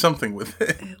going to do something with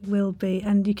it." It will be,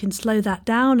 and you can slow that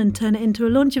down and turn it into a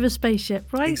launch of a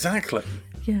spaceship, right? Exactly.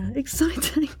 Yeah,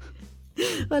 exciting.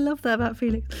 I love that about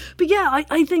Felix. But yeah,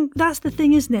 I think that's the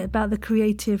thing, isn't it, about the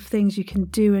creative things you can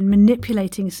do and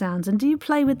manipulating sounds. And do you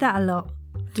play with that a lot?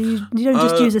 You don't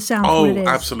just use a sound for what it is? Oh,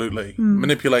 absolutely.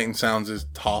 Manipulating sounds is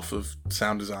half of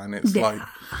sound design. It's like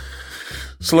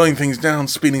slowing things down,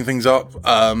 speeding things up,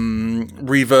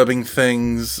 reverbing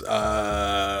things,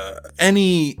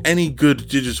 any good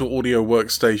digital audio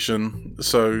workstation.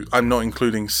 So I'm not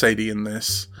including Sadie in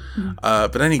this.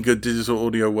 But any good digital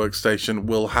audio workstation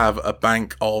will have a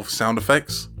bank of sound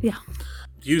effects. Yeah.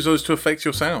 Use those to affect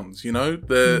your sounds. You know,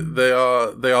 they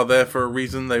are there for a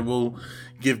reason. They will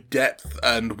give depth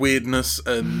and weirdness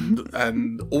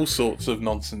and all sorts of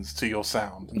nonsense to your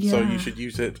sound. And so you should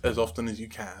use it as often as you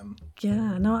can.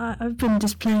 Yeah, no, I've been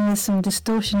just playing with some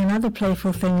distortion and other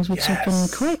playful things, which have been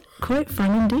quite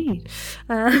fun indeed.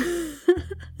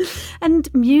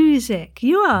 And music.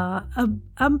 You are an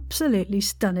absolutely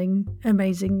stunning,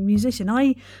 amazing musician.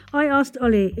 I asked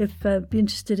Ollie if he'd be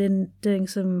interested in doing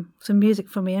some music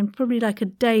for me, and probably like a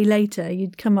day later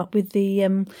you'd come up with the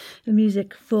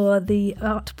music for the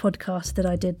art podcast that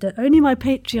I did that only my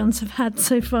Patreons have had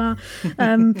so far.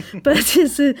 But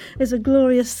it's a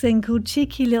glorious thing called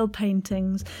Cheeky Little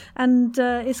Paintings, and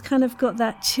it's kind of got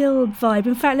that chilled vibe.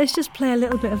 In fact, let's just play a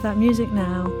little bit of that music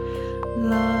now.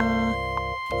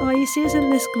 Oh, you see, isn't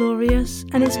this glorious?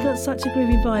 And it's got such a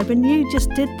groovy vibe. And you just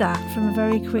did that from a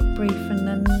very quick brief, and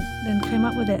then came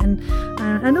up with it.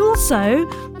 And also,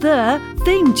 the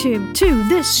theme tune to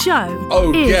this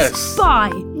show is by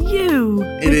you,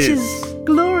 which is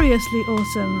gloriously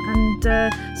awesome.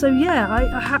 And so,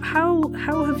 yeah,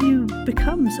 how have you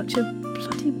become such a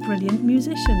bloody brilliant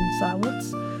musician,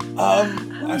 Cyrus?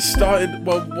 I started,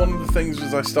 one of the things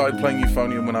was I started playing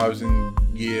euphonium when I was in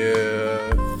year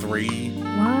 3.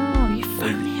 Wow,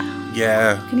 euphonium.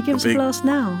 Yeah. Can you give us a blast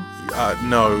now?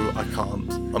 No, I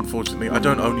can't, unfortunately. I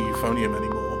don't own a euphonium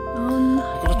anymore. Oh, no.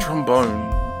 I've got a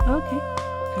trombone. Okay.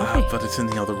 But it's in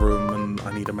the other room and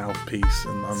I need a mouthpiece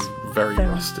and I'm very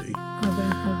rusty.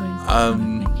 I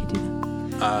won't make you do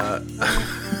that.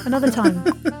 Another time.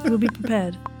 We'll be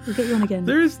prepared. We'll get you on again.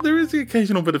 There is the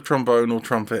occasional bit of trombone or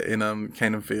trumpet in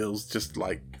Cane and Fields, just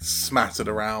like smattered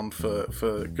around for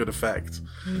good effect.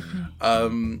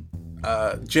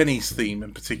 Jenny's theme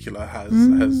in particular has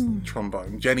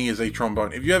trombone. Jenny is a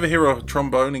trombone. If you ever hear a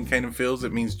trombone in Cane and Fields,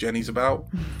 it means Jenny's about.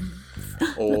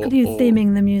 Look at you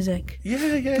theming the music.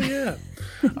 Yeah.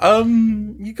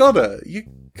 You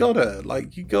gotta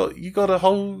like you got a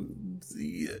whole.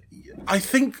 I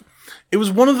think it was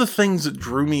one of the things that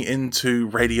drew me into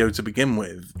radio to begin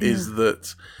with. Is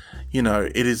that, you know,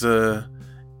 it is a.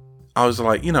 I was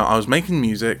like, you know, I was making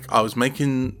music, I was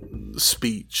making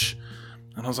speech,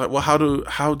 and I was like, well, how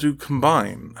do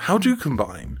combine?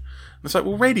 And it's like,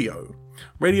 well, radio.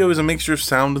 Radio is a mixture of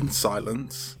sound and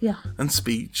silence, and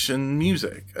speech and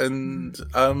music, and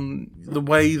the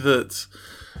way that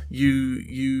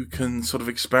you can sort of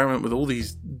experiment with all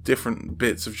these different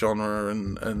bits of genre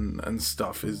and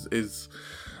stuff is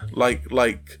like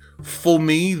for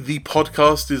me, the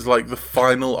podcast is like the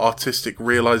final artistic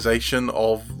realization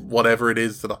of whatever it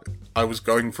is that I was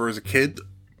going for as a kid.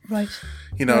 Right.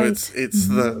 You know, it's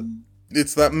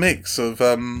that mix of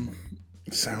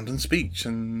sound and speech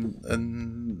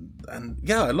and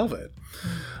yeah, I love it.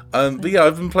 But yeah,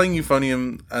 I've been playing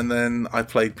euphonium, and then I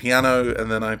played piano,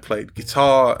 and then I played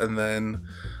guitar, and then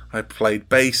I played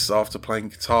bass after playing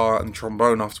guitar, and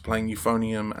trombone after playing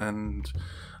euphonium, and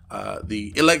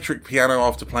the electric piano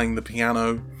after playing the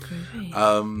piano.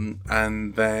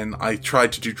 And then I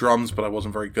tried to do drums, but I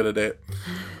wasn't very good at it.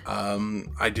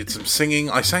 I did some singing.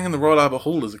 I sang in the Royal Albert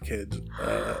Hall as a kid.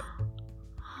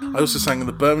 I also sang in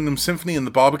the Birmingham Symphony and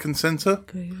the Barbican Centre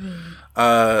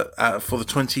for the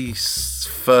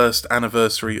 21st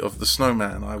anniversary of The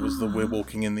Snowman. I was the We're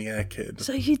Walking in the Air kid.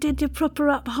 So you did your proper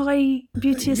up high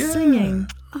beauteous singing.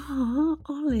 Oh,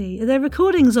 Ollie. Are there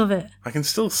recordings of it? I can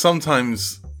still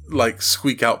sometimes like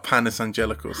squeak out Panis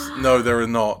Angelicus. No, there are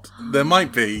not. There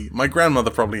might be. My grandmother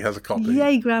probably has a copy.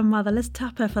 Yay, grandmother. Let's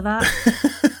tap her for that.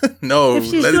 No, if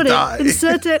she's let got it die.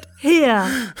 Insert it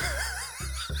here.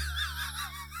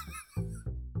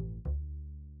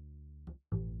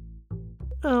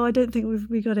 Oh Oh, I don't think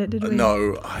we got it, did we?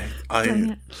 No,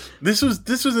 Dang it. This was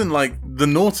in like the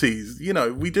noughties. You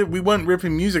know, we weren't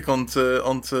ripping music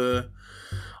onto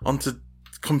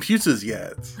computers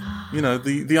yet. You know,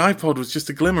 the iPod was just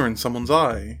a glimmer in someone's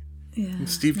eye. Yeah, In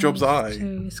Steve Jobs' eye.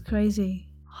 True. It's crazy.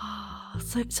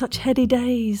 Such heady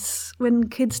days when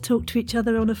kids talk to each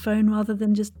other on a phone rather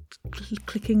than just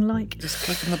clicking like. Just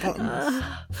clicking the buttons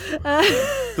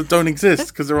that don't exist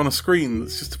because they're on a screen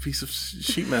that's just a piece of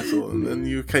sheet metal, and then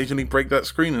you occasionally break that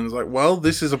screen and it's like, well,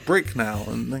 this is a brick now,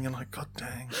 and then you're like, god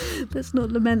dang. Let's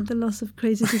not lament the loss of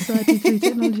crazy society through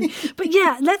technology. But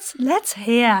yeah, let's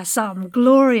hear some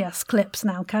glorious clips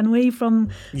now, can we, from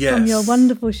your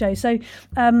wonderful show. So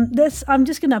I'm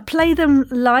just going to play them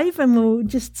live, and we'll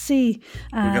just see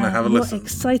We're gonna have a what listen.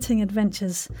 exciting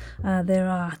adventures there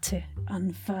are to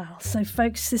unfurl. So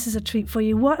folks, this is a treat for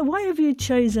you. Why have you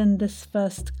chosen this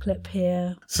first clip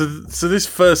here? So this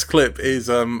first clip is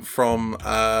from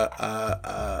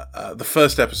the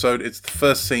first episode. It's the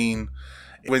first scene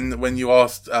when you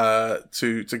asked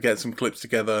to get some clips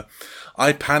together.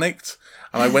 I panicked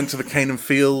and I went to the Kane and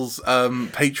Fields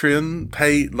Patreon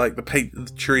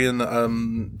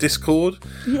Discord.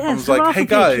 Yes, I was like, hey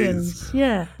guys,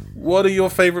 yeah. what are your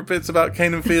favourite bits about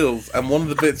Kane and Fields? And one of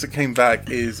the bits that came back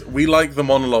is we like the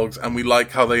monologues and we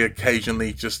like how they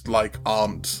occasionally just like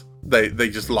aren't. They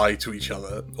just lie to each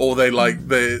other, or they like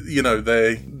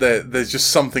there's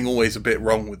just something always a bit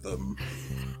wrong with them.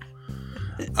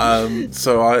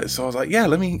 So I was like, yeah,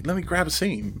 let me grab a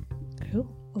scene.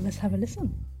 Cool. Well, let's have a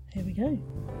listen. Here we go.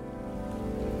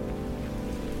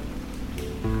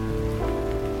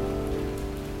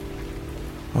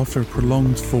 After a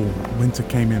prolonged fall, winter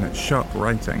came in at sharp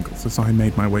right angles as I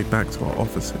made my way back to our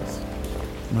offices.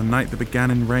 On a night that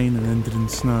began in rain and ended in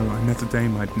snow, I met a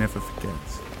dame I'd never forget.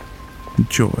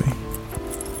 Joy.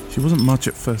 She wasn't much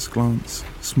at first glance.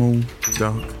 Small,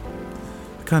 dark.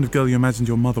 The kind of girl you imagined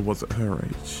your mother was at her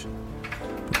age.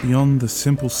 But beyond the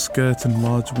simple skirt and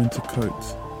large winter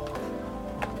coat,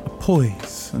 a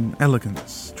poise and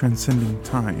elegance transcending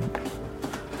time,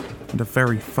 and a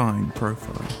very fine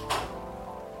profile.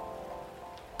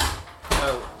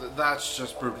 That's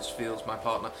just Brutus Fields, my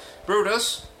partner.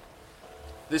 Brutus,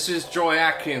 this is Joy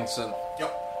Atkinson.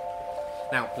 Yep.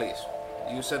 Now, please,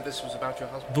 you said this was about your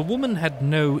husband? The woman had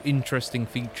no interesting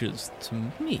features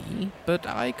to me, but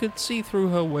I could see through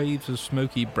her waves of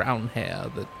smoky brown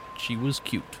hair that she was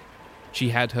cute. She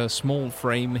had her small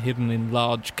frame hidden in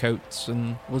large coats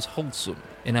and was wholesome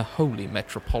in a wholly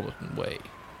metropolitan way.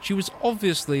 She was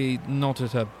obviously not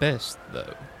at her best,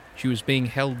 though. She was being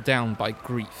held down by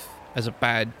grief, as a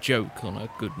bad joke on a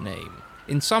good name.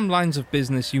 In some lines of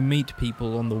business, you meet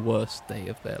people on the worst day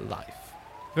of their life.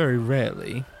 Very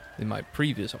rarely, in my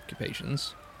previous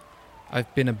occupations,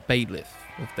 I've been a bailiff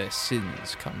of their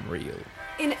sins come real.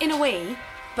 In a way,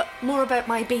 but more about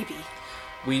my baby.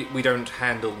 We don't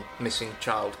handle missing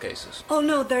child cases. Oh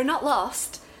no, they're not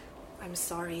lost. I'm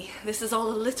sorry, this is all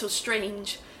a little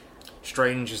strange.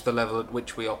 Strange is the level at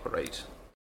which we operate.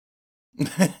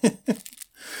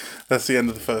 That's the end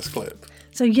of the first clip.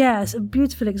 So yeah, it's a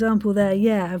beautiful example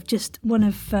there, of just one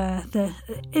of the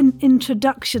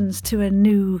introductions to a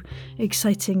new,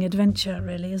 exciting adventure,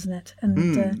 really, isn't it?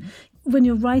 And when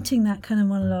you're writing that kind of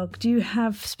monologue, do you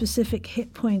have specific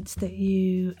hit points that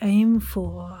you aim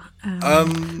for?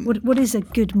 What is a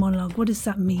good monologue? What does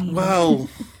that mean? Well,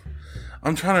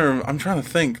 I'm trying to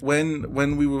think.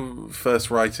 When we were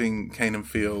first writing Kane and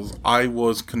Fields, I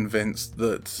was convinced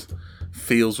that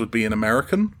Fields would be an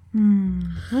American.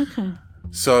 Okay.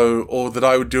 So, or that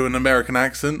I would do an American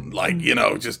accent, like,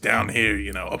 just down here,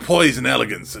 a poise and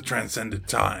elegance that transcended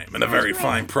time and a very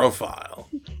fine profile.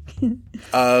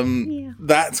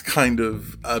 That's kind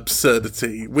of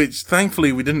absurdity, which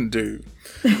thankfully we didn't do.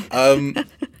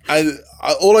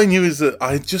 All I knew is that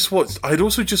I'd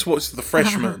also just watched The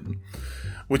Freshman,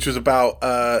 which was about,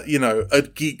 a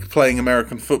geek playing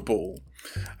American football.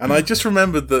 And I just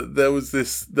remembered that there was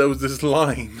this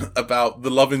line about the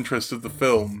love interest of the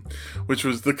film, which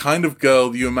was the kind of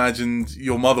girl you imagined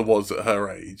your mother was at her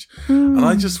age. And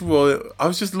I just read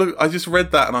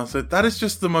that and I said, that is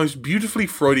just the most beautifully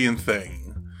Freudian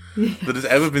thing that has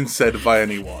ever been said by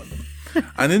anyone.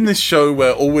 And in this show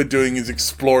where all we're doing is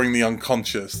exploring the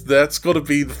unconscious, that's got to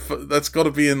be in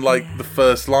the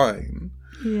first line.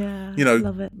 Yeah,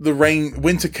 love it. The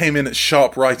winter came in at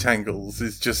sharp right angles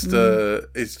is just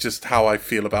it's just how I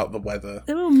feel about the weather.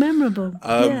 They're all memorable.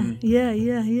 Yeah. And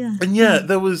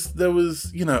there was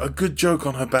a good joke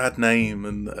on her bad name,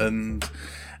 and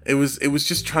it was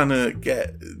just trying to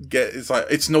get it's like,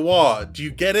 it's noir. Do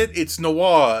you get it? It's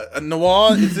noir. And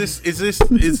noir is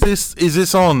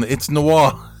this on? It's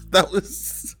noir. That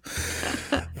was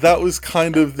That was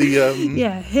kind of the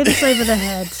hit us over the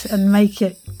head and make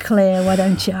it clear, why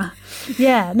don't you?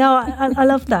 Yeah, no, I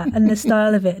love that, and the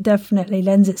style of it definitely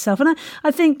lends itself. And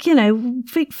I think, you know,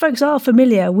 folks are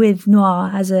familiar with noir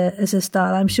as a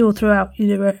style. I'm sure throughout,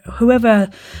 you know, whoever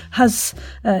has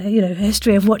you know, a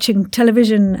history of watching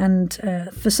television, and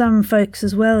for some folks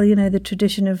as well, you know, the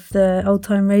tradition of the old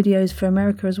time radios for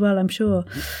America as well, I'm sure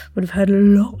would have heard a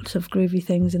lot of groovy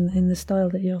things in the style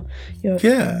that you're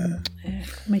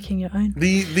making your own.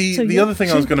 The other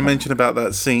thing I was going to mention about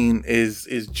that scene is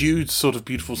Jude's sort of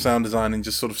beautiful sound design and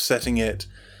just sort of setting it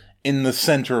in the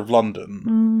centre of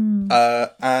London,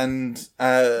 and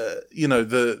you know,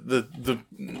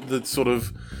 the sort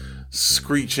of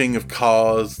screeching of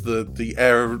cars, the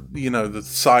air, you know, the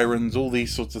sirens, all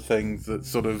these sorts of things that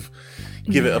sort of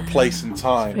give it a place and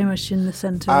time. Very much in the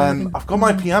centre. And I've got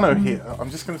my piano here. I'm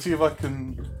just going to see if I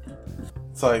can.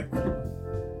 It's like.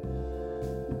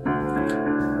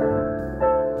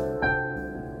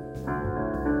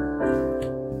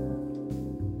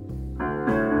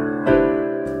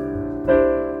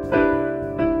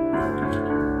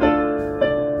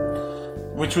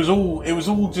 It was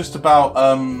all just about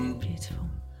beautiful.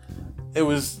 It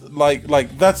was like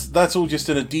that's all just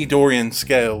in a D Dorian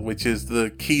scale, which is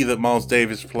the key that Miles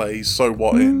Davis plays So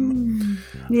What in.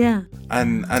 Yeah.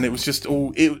 And it was just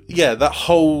all that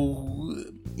whole,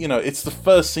 you know, it's the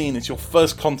first scene, it's your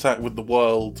first contact with the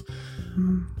world.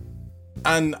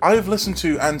 And I've listened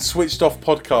to and switched off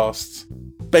podcasts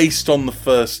based on the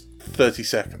first 30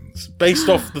 seconds. Based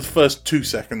off the first 2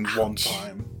 seconds one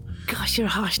time. Gosh, you're a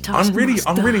harsh taskmaster.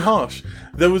 I'm really harsh.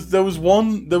 There was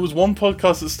one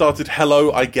podcast that started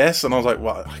 "Hello, I guess," and I was like,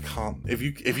 "Well, I can't. If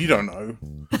you don't know,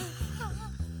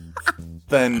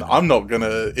 then I'm not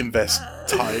gonna invest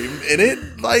time in it."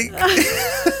 Like,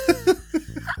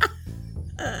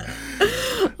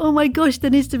 oh my gosh,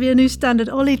 there needs to be a new standard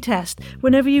Ollie test.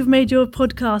 Whenever you've made your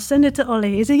podcast, send it to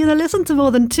Ollie. Is he going to listen to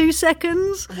more than 2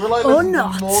 seconds? Will I listen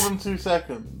to more than 2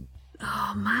 seconds?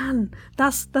 Oh man,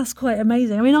 that's quite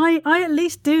amazing. I mean, I at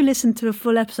least do listen to a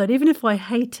full episode, even if I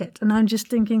hate it, and I'm just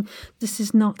thinking, this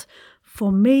is not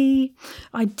for me.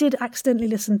 I did accidentally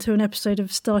listen to an episode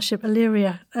of Starship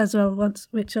Illyria as well once,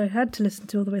 which I had to listen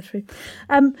to all the way through.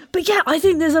 But yeah, I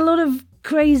think there's a lot of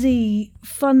crazy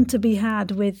fun to be had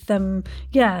with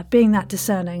being that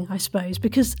discerning, I suppose,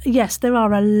 because yes, there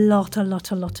are a lot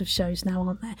of shows now,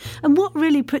 aren't there? And what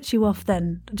really puts you off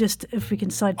then, just if we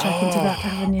can sidetrack into that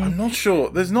avenue? I'm not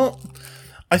sure. There's not,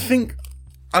 I think,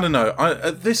 I don't know,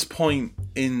 at this point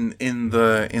in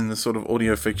the sort of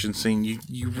audio fiction scene,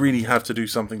 you really have to do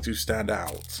something to stand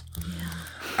out.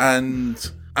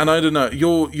 And I don't know,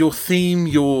 your theme,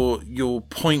 your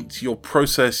point, your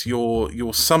process,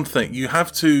 your something. You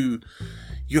have to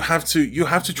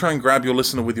try and grab your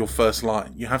listener with your first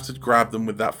line. You have to grab them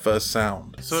with that first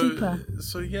sound. So you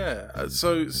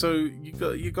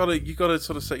gotta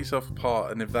sort of set yourself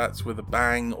apart. And if that's with a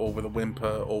bang or with a whimper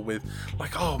or with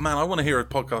like, oh man, I want to hear a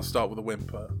podcast start with a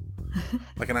whimper,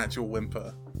 like an actual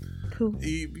whimper. Cool.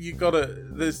 You gotta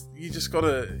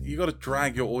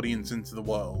drag your audience into the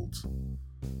world.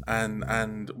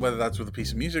 And whether that's with a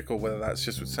piece of music or whether that's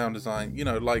just with sound design, you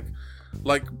know, like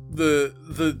you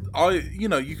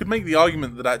could make the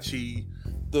argument that actually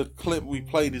the clip we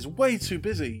played is way too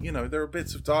busy. You know, there are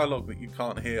bits of dialogue that you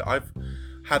can't hear. I've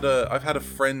had a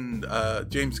friend,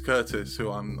 James Curtis, who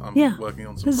I'm working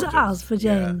on some projects. For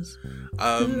James.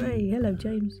 Yeah. Hey, hello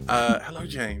James. Hello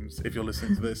James, if you're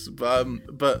listening to this. But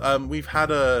we've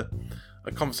had a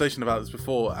conversation about this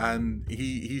before, and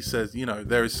he says, you know,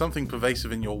 there is something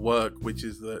pervasive in your work, which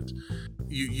is that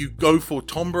you go for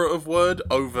timbre of word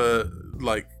over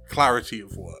like clarity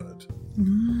of word.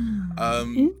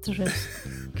 Interesting.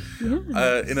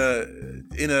 Yeah.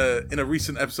 In a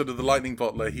recent episode of The Lightning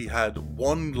Bottler, he had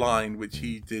one line which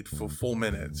he did for 4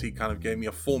 minutes. He kind of gave me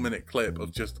a 4-minute clip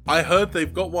of just, I heard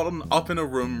they've got one up in a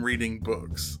room reading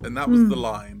books, and that was the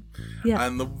line. Yeah.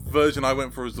 And the version I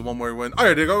went for was the one where he went, I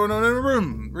heard they got one in a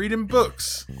room reading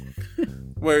books.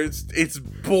 Where it's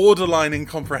borderline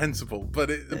incomprehensible, but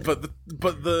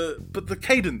the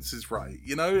cadence is right,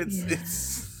 you know.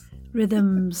 It's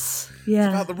rhythms. Yeah,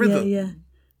 it's about the rhythm. Yeah.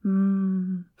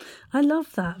 I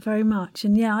love that very much,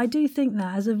 and yeah, I do think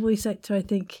that as a voice actor, I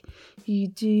think you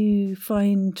do try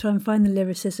and find the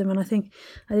lyricism, and I think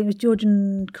it was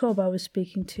Georgian Cobb I was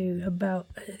speaking to about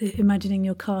imagining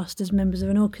your cast as members of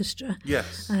an orchestra.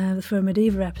 Yes. For a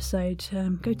Medieval episode.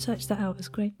 Go search that out. It's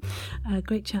great,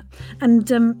 great chat.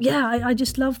 And I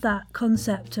just love that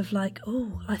concept of like,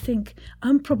 oh, I think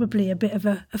I'm probably a bit of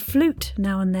a flute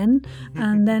now and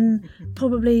then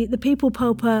probably the people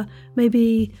pulper,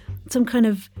 maybe some kind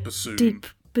of bassoon. deep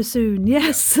bassoon,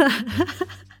 yes.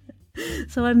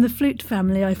 So I'm the flute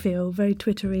family, I feel, very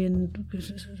twittery and a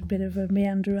bit of a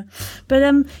meanderer. But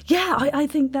I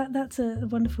think that's a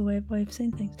wonderful way of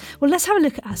saying things. Well, let's have a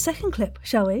look at our second clip,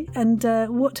 shall we? And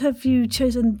what have you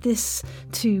chosen this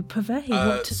to purvey?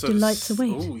 What delights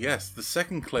await? Oh, yes. The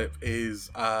second clip is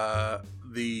the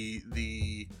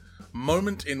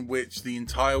moment in which the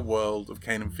entire world of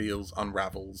Cane and Fields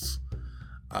unravels.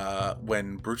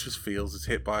 When Brutus Fields is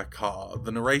hit by a car.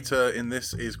 The narrator in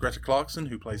this is Greta Clarkson,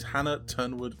 who plays Hannah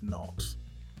Turnwood Knott.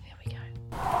 Here we go.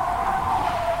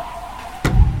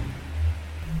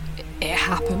 It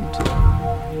happened.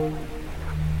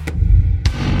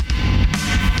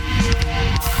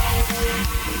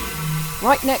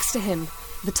 Right next to him,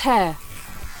 the tear,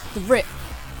 the rip,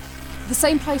 the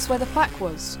same place where the plaque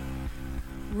was.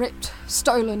 Ripped,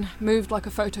 stolen, moved like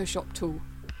a Photoshop tool.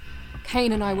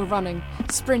 Kane and I were running,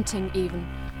 sprinting even.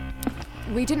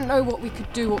 We didn't know what we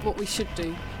could do or what we should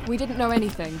do. We didn't know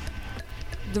anything.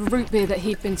 The root beer that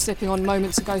he'd been sipping on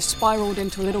moments ago spiralled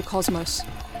into a little cosmos,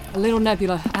 a little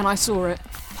nebula, and I saw it,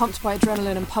 pumped by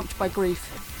adrenaline and pumped by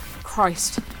grief.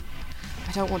 Christ.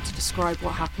 I don't want to describe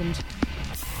what happened.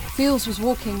 Fields was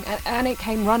walking, and it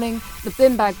came running. The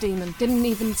bin bag demon didn't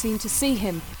even seem to see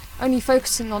him, only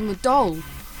focusing on the doll.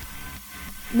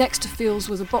 Next to Fields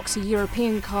was a boxy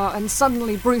European car, and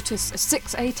suddenly Brutus, a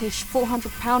 6'8"-ish,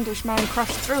 400-poundish man,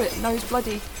 crashed through it, nose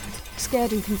bloody,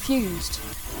 scared and confused.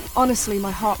 Honestly,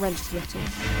 my heart wrenched a little.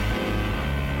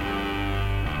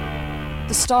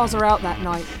 The stars are out that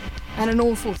night, and an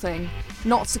awful thing,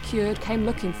 not secured, came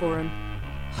looking for him.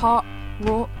 Heart,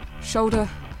 wrought, shoulder,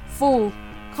 fall,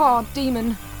 car,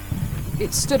 demon.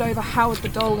 It stood over Howard the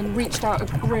doll and reached out a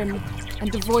grim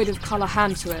and devoid of colour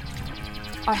hand to it.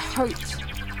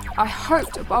 I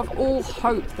hoped above all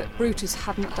hope that Brutus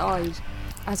hadn't died,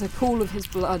 as a pool of his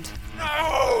blood.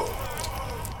 No!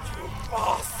 You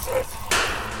bastard!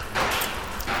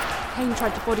 Kane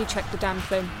tried to body check the damn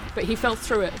thing, but he fell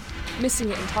through it, missing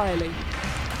it entirely.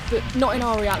 But not in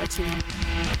our reality.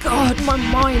 God, my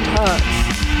mind hurts.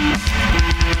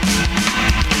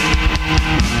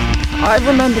 I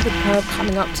remember the curve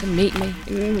coming up to meet me,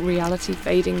 in reality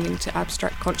fading into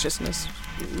abstract consciousness,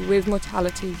 with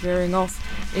mortality veering off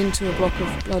into a block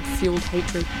of blood-fueled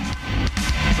hatred.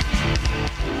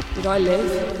 Did I live?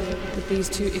 Did these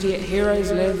two idiot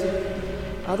heroes live?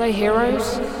 Are they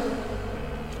heroes?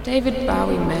 If David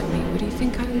Bowie met me, would he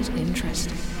think I was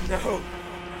interesting? No.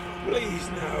 Please,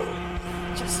 no.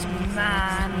 Just a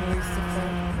man,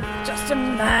 Lucifer. Just a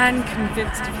man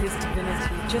convinced of his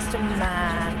divinity. Just a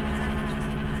man.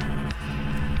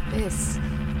 This.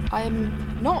 I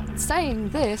am not saying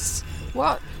this.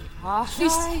 What? My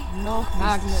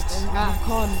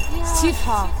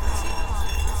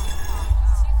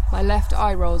left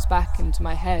eye rolls back into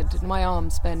my head and my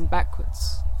arms bend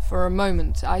backwards. For a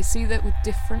moment, I see that with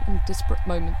different and disparate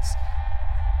moments,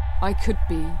 I could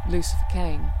be Lucifer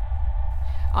Kane.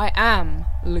 I am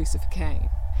Lucifer Kane,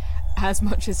 as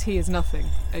much as he is nothing,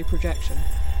 a projection.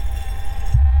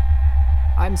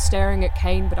 I'm staring at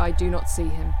Kane, but I do not see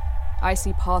him. I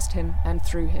see past him and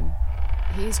through him.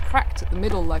 He is cracked at the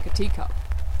middle like a teacup.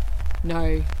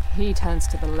 No, he turns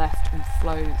to the left and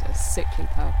flows a sickly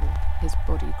purple, his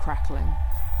body crackling.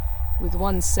 With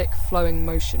one sick, flowing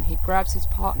motion, he grabs his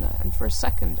partner, and for a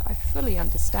second, I fully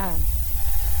understand.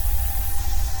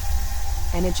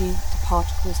 Energy to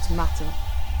particles to matter.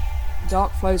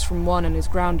 Dark flows from one and is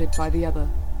grounded by the other.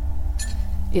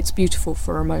 It's beautiful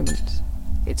for a moment.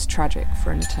 It's tragic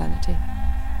for an eternity.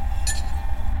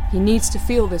 He needs to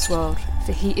feel this world,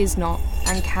 for he is not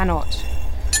and cannot.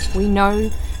 We know,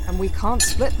 and we can't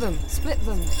split them. Split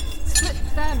them. Split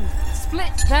them.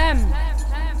 Split them.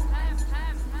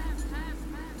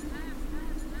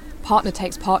 Partner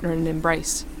takes partner in an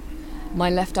embrace. My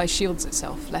left eye shields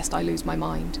itself, lest I lose my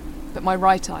mind. But my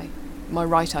right eye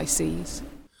sees.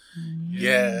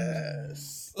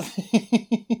 Yes.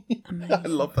 I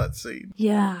love that scene.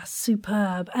 Yeah,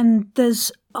 superb. And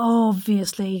there's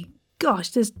obviously,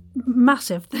 there's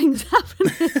massive things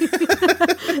happening.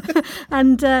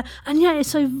 and yeah, it's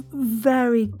so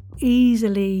very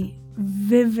easily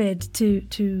vivid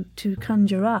to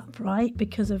conjure up, right?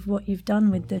 Because of what you've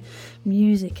done with the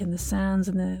music and the sounds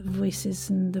and the voices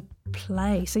and the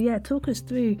play. So yeah, talk us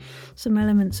through some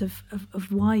elements of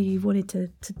why you wanted to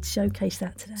showcase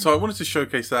that today. So I wanted to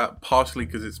showcase that partially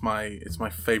because it's my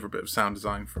favourite bit of sound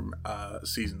design from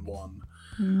season 1.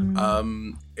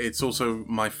 It's also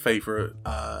my favourite.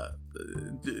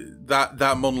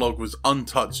 That monologue was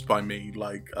untouched by me.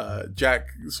 Like Jack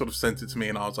sort of sent it to me,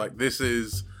 and I was like, "This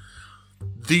is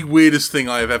the weirdest thing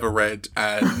I have ever read,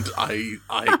 and I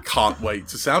can't wait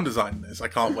to sound design this. I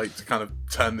can't wait to kind of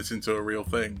turn this into a real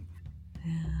thing.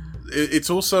 It's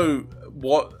also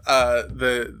what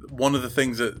one of the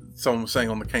things that someone was saying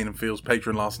on the Kane and Fields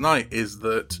Patreon last night is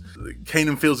that Kane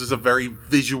and Fields is a very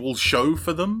visual show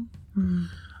for them.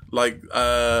 Like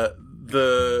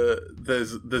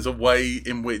there's a way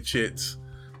in which it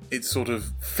sort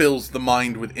of fills the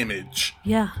mind with image.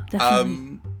 Yeah,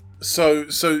 definitely. So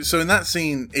in that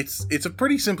scene, it's a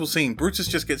pretty simple scene. Brutus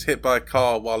just gets hit by a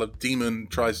car while a demon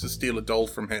tries to steal a doll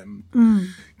from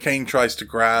him. Kane tries to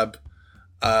grab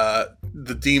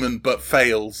the demon but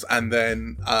fails, and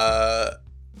then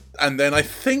I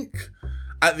think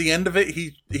at the end of it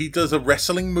he does a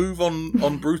wrestling move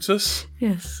on Brutus.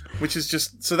 Yes. Which is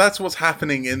just, so that's what's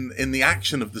happening in the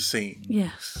action of the scene.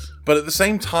 Yes. But at the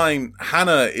same time,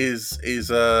 Hannah is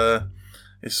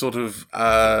sort of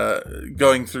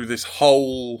going through this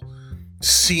whole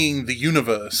seeing the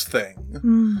universe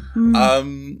thing.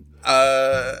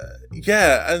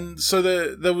 Yeah, and so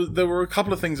there were a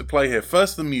couple of things at play here.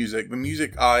 First, the music. The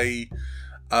music I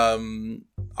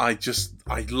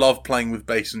love playing with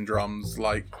bass and drums,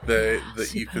 like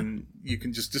that you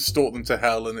can just distort them to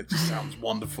hell and it just sounds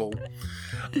wonderful.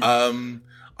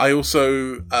 I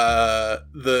also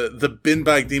the bin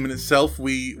bag demon itself,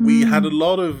 we had a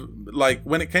lot of, like,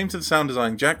 when it came to the sound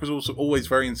design, Jack was also always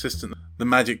very insistent the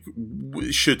magic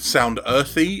should sound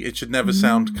earthy. It should never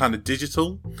sound kind of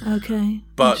digital. Okay.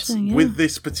 But with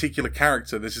this particular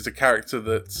character, this is a character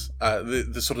that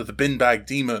the sort of the bin bag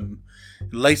demon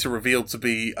later revealed to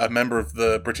be a member of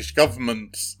the British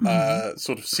government's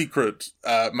sort of secret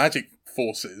magic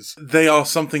forces. They are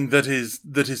something that is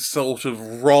sort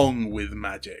of wrong with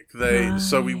magic.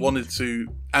 So we wanted to,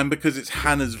 and because it's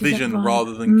Hannah's vision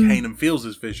rather than Kane and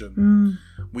Fields' vision,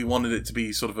 we wanted it to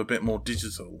be sort of a bit more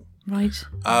digital. Right.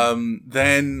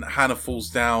 Then Hannah falls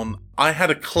down. I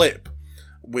had a clip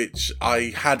which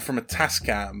I had from a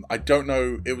Tascam. I don't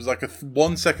know, it was like a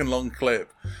 1 second long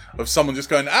clip of someone just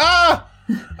going, ah!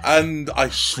 And I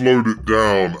slowed it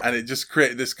down, and it just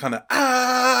created this kind of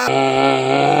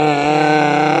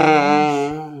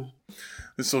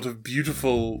this sort of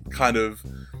beautiful kind of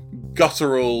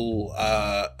guttural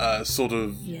sort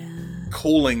of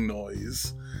calling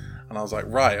noise. And I was like,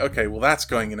 right, okay, well that's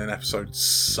going in an episode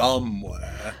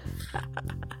somewhere.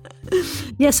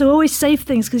 Yeah, so always save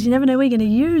things because you never know where you're going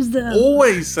to use them.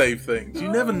 Always save things. You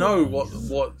never know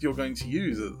what you're going to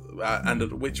use and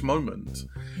at which moment.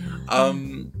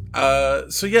 So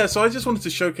I just wanted to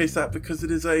showcase that because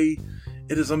it is a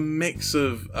mix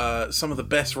of some of the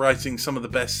best writing, some of the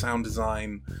best sound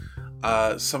design,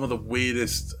 some of the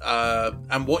weirdest,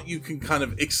 and what you can kind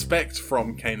of expect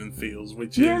from Kane and Fields,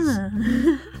 which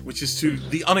is to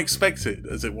the unexpected,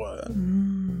 as it were.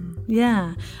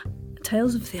 Yeah.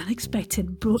 Tales of the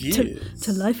unexpected brought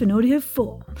to life in audio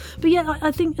form. But yeah,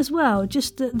 I think as well,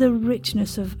 just the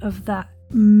richness of that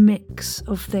mix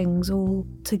of things all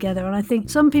together. And I think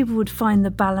some people would find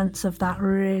the balance of that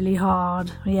really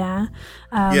hard,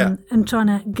 and trying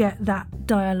to get that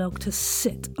dialogue to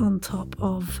sit on top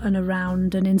of and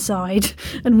around and inside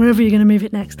and wherever you're going to move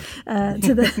it next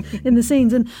to the in the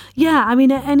scenes. And yeah, I mean,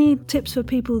 any tips for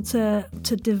people to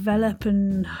develop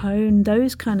and hone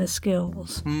those kind of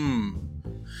skills?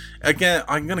 Again,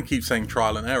 I'm going to keep saying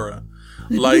trial and error.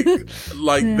 Like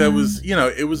there was,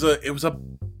 it was a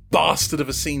bastard of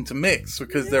a scene to mix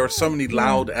because there are so many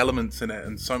loud elements in it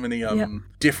and so many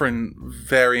different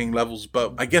varying levels.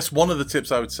 But I guess one of the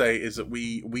tips I would say is that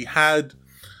we had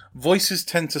voices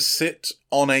tend to sit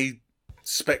on a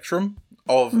spectrum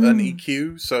of an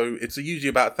EQ, so it's usually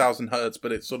about 1,000 hertz,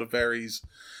 but it sort of varies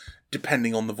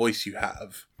depending on the voice you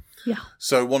have. Yeah.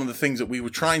 So one of the things that we were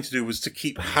trying to do was to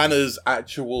keep Hannah's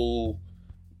actual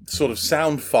sort of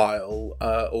sound file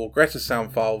or Greta's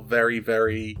sound file very,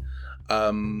 very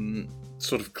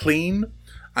sort of clean,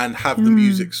 and have the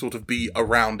music sort of be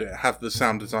around it, have the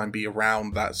sound design be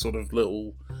around that sort of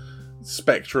little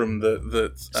spectrum that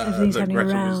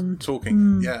Greta was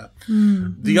talking.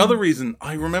 The other reason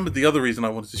I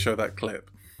wanted to show that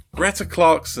clip, Greta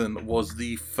Clarkson was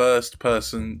the first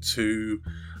person to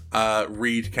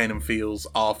read Kane and Fields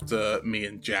after me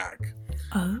and Jack.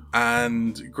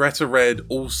 And Greta read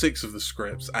all 6 of the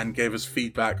scripts and gave us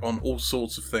feedback on all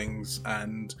sorts of things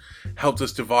and helped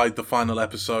us divide the final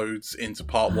episodes into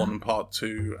part 1 and part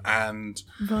 2, and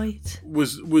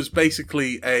was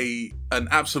basically an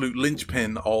absolute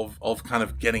linchpin of kind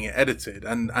of getting it edited,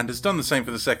 and has done the same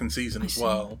for the second season as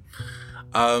well.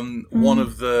 One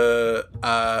of the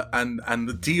and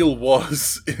the deal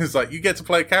was it was like, you get to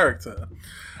play a character,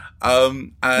 and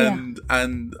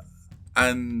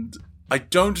I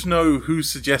don't know who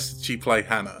suggested she play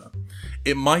Hannah.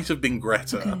 It might have been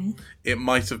Greta. Okay. It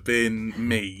might have been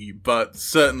me, but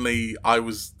certainly I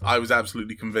was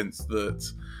absolutely convinced that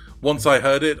once I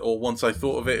heard it or once I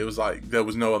thought of it, it was like there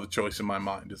was no other choice in my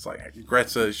mind. It's like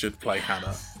Greta should play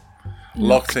Hannah.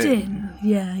 Locked in.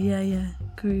 Yeah.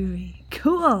 Groovy.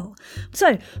 Cool.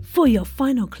 So, for your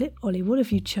final clip, Ollie, what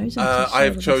have you chosen? I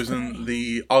have chosen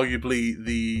arguably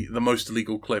the most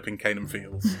illegal clip in Cane and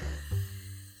Fields.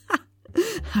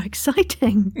 How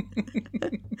exciting.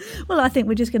 Well, I think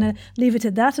we're just going to leave it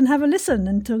at that and have a listen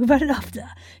and talk about it after.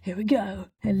 Here we go.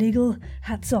 Illegal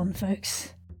hats on,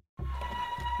 folks.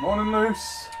 Morning,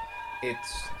 Luce.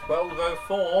 It's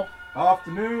 12:04.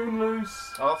 Afternoon,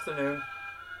 Luce. Afternoon.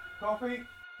 Coffee?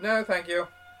 No, thank you.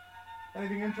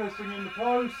 Anything interesting in the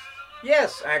post?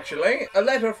 Yes, actually. A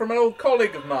letter from an old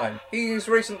colleague of mine. He's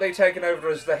recently taken over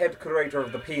as the head curator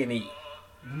of the P&E.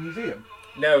 The museum?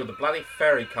 No, the bloody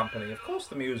ferry company. Of course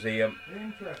the museum.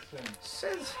 Interesting.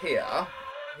 Says here,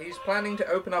 he's planning to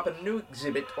open up a new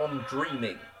exhibit on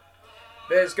dreaming.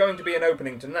 There's going to be an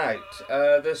opening tonight.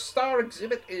 The star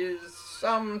exhibit is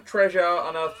some treasure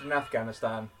unearthed in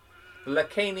Afghanistan. The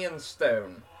Lacanian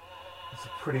Stone. It's a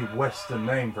pretty Western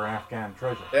name for Afghan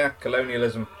treasure. Yeah,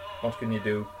 colonialism. What can you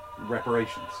do?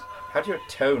 Reparations. How do you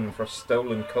atone for a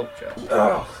stolen culture?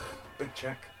 Ugh, big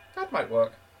check. That might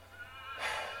work.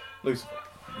 Lucifer.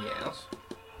 Yes?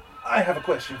 I have a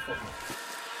question for you.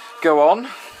 Go on.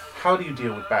 How do you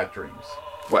deal with bad dreams?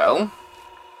 Well,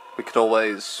 we could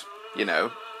always,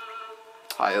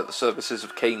 hire the services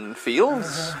of Cane and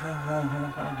Fields.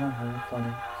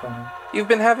 Funny. You've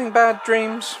been having bad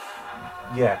dreams?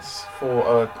 Yes,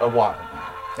 for a while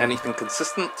now. Anything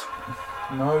consistent?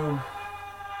 No.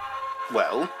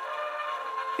 Well,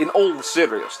 in all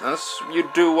seriousness, you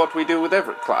do what we do with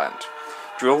every client.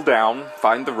 Drill down,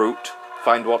 find the root,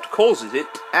 find what causes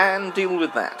it, and deal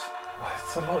with that.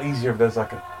 It's a lot easier if there's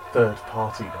like a third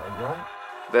party though, right?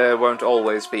 There won't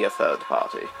always be a third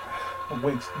party.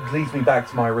 Which leads me back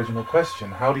to my original question.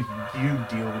 How do you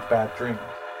deal with bad dreams?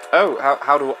 Oh,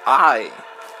 how do I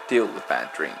deal with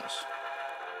bad dreams?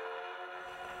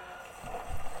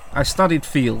 I studied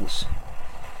Fields.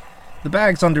 The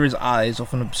bags under his eyes,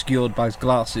 often obscured by his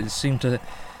glasses, seemed to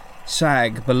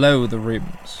sag below the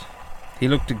rims. He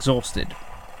looked exhausted.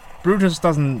 Brutus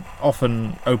doesn't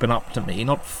often open up to me,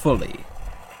 not fully.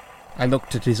 I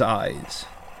looked at his eyes,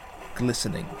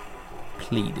 glistening,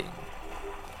 pleading.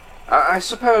 I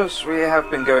suppose we have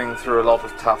been going through a lot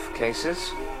of tough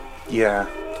cases. Yeah.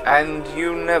 And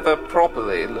you never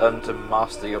properly learned to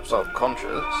master your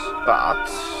self-conscious, but...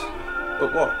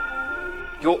 But what?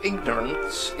 Your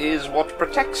ignorance is what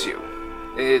protects you.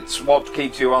 It's what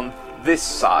keeps you on this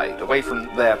side, away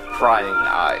from their prying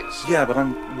eyes. Yeah, but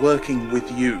I'm working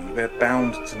with you. They're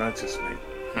bound to notice me.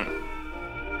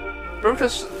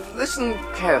 Brutus, listen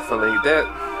carefully.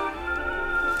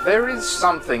 There is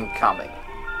something coming.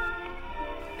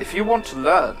 If you want to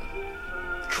learn,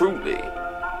 truly,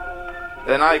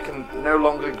 then I can no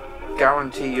longer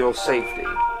guarantee your safety.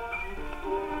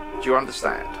 Do you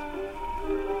understand?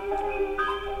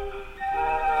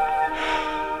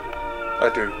 I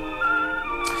do.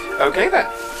 Okay then.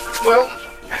 Well,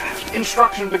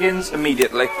 instruction begins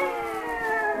immediately.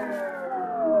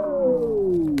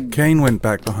 Kane went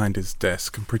back behind his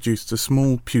desk and produced a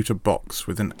small pewter box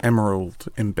with an emerald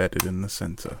embedded in the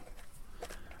centre.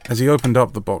 As he opened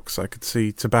up the box, I could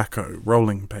see tobacco,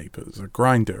 rolling papers, a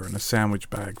grinder, and a sandwich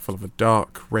bag full of a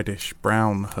dark,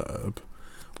 reddish-brown herb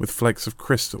with flakes of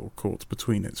crystal caught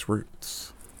between its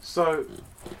roots. So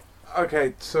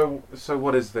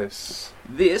what is this?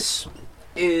 This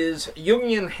is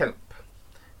Jungian hemp,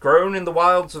 grown in the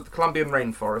wilds of the Colombian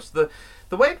rainforest.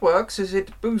 The way it works is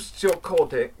it boosts your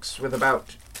cortex with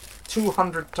about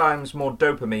 200 times more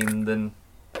dopamine than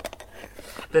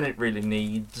it really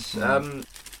needs.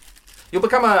 You'll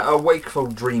become a wakeful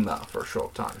dreamer for a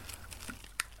short time.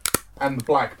 And the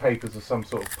black papers are some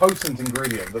sort of potent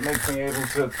ingredient that makes me able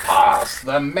to pass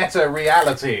the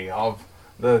meta-reality of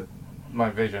my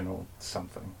vision or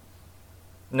something.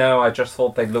 No, I just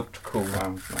thought they looked cool.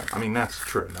 No, I mean, that's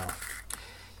true enough.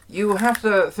 You have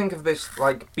to think of this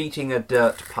like beating a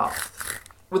dirt path.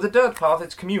 With a dirt path,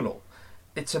 it's communal.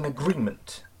 It's an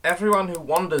agreement. Everyone who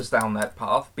wanders down that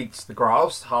path beats the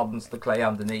grass, hardens the clay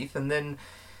underneath, and then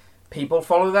people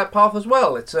follow that path as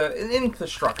well. It's an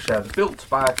infrastructure built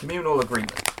by a communal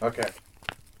agreement. Okay.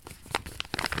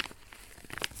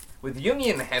 With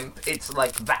Jungian hemp, it's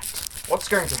like that. What's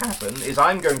going to happen is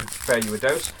I'm going to prepare you a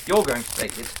dose, you're going to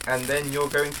take it, and then you're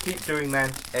going to keep doing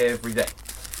that every day.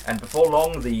 And before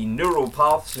long, the neural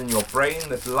paths in your brain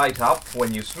that light up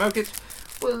when you smoke it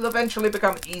will eventually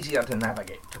become easier to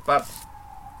navigate, but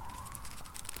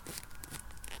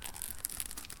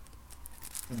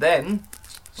then,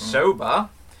 sober,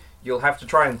 you'll have to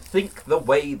try and think the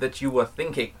way that you were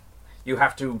thinking. You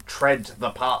have to tread the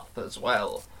path as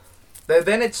well.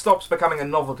 Then it stops becoming a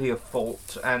novelty of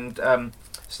thought and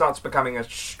starts becoming a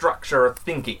structure of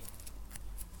thinking.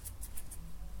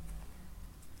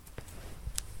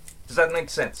 Does that make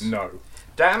sense? No.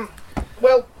 Damn.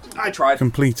 Well, I tried.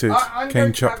 Completed, I'm Kane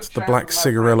going to have a chucked the chat black with my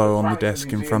cigarillo on friend the who's running desk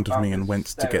the in front of me museum and went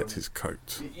to get stone. his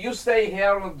coat. You stay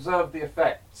here and observe the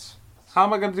effects. How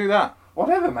am I going to do that?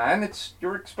 Whatever, man. It's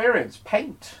your experience.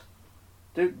 Paint.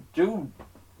 Do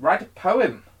write a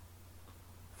poem.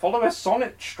 Follow a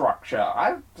sonnet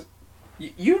structure.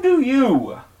 You do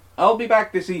you. I'll be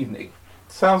back this evening.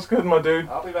 Sounds good, my dude.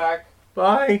 I'll be back.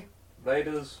 Bye.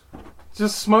 Laters.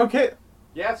 Just smoke it?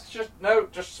 Yes, just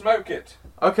smoke it.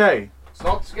 Okay. It's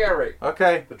not scary.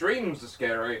 Okay. The dreams are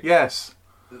scary. Yes.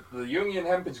 The Jungian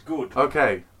hemp is good.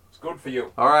 Okay. It's good for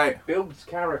you. Alright. Builds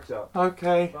character.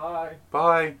 Okay. Bye.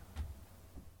 Bye.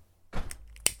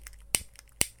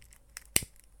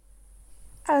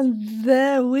 And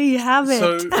there we have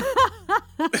it.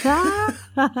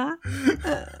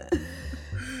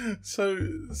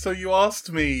 So you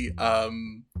asked me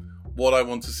what I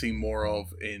want to see more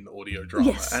of in audio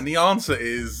drama, Yes. and the answer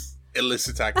is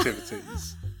illicit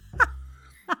activities.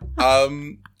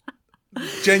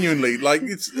 Genuinely, like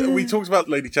we talked about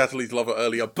Lady Chatterley's Lover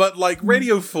earlier, but like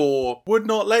Radio 4 would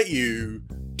not let you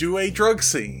do a drug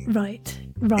scene. Right.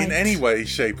 In any way,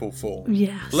 shape, or form.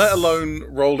 Yes. Let alone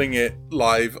rolling it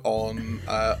live on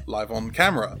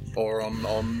camera or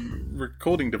on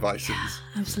recording devices.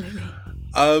 Absolutely.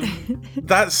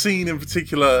 That scene in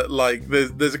particular, like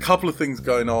there's a couple of things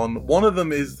going on. One of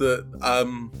them is that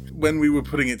when we were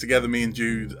putting it together, me and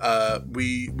Jude,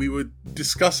 we were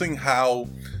discussing how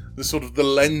the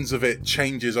lens of it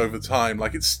changes over time.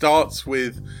 Like it starts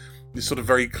with this sort of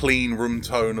very clean room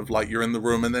tone of like you're in the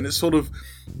room, and then it sort of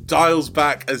dials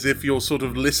back as if you're sort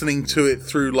of listening to it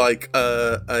through like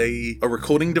a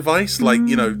recording device, like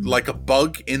like a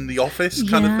bug in the office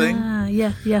kind of thing.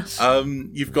 Yeah, yes.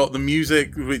 You've got the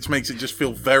music, which makes it just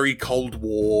feel very Cold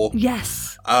War.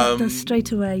 Yes. That does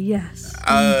straight away, yes.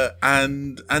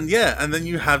 And then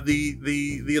you have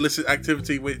the illicit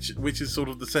activity, which is sort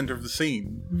of the center of the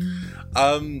scene.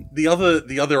 The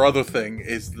other thing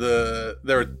is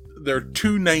there are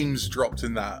two names dropped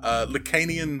in that. The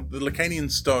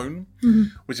Lacanian stone,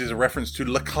 which is a reference to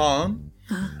Lacan,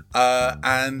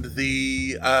 and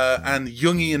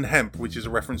Jungian hemp, which is a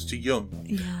reference to Jung.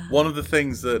 Yeah. One of the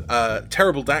things that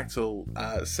Terrible Dactyl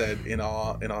said in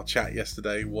our chat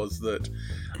yesterday was that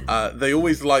they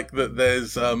always like that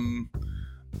there's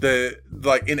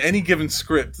like in any given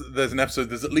script, there's an episode,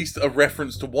 there's at least a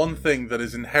reference to one thing that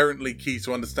is inherently key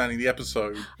to understanding the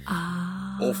episode,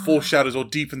 or foreshadows or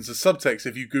deepens the subtext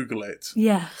if you Google it.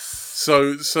 Yes.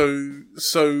 So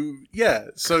yeah.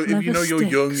 So Clever if you know your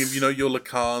Jung, sticks. if you know your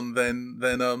Lacan, then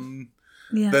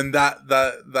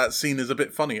that scene is a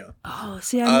bit funnier. Oh,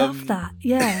 see, I love that.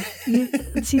 Yeah.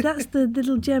 See, that's the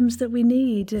little gems that we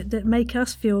need that make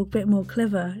us feel a bit more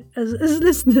clever as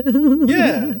listeners.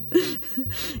 Yeah.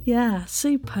 Yeah,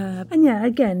 superb. And yeah,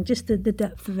 again, just the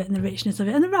depth of it and the richness of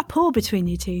it and the rapport between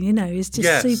you two, is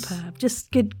just superb. Just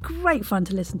good, great fun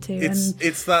to listen to.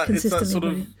 It's that sort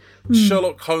of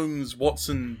Sherlock Holmes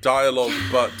Watson dialogue,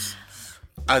 but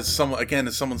as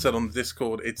someone said on the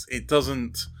Discord, it's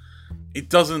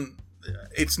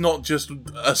not just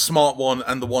a smart one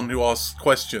and the one who asks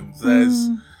questions.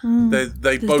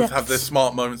 They both have their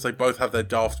smart moments. They both have their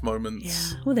daft moments.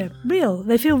 Yeah. Well, they're real.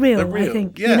 They feel real, I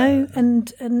think. Yeah.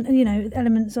 And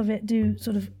elements of it do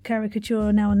sort of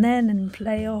caricature now and then and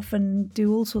play off and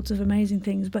do all sorts of amazing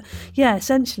things. But yeah,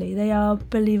 essentially they are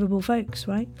believable folks,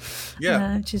 right?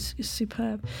 Yeah. Which is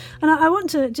superb. And I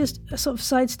want to just sort of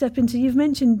sidestep into, you've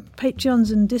mentioned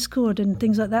Patreons and Discord and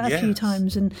things like that a few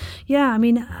times. And yeah, I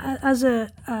mean, as a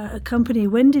company,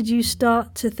 when did you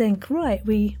start to think, right,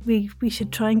 we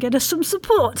should try and get us some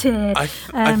support here? I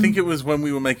think it was when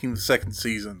we were making the second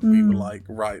season. We were like,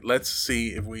 right, let's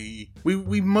see if we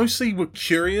mostly were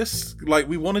curious. Like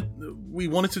we wanted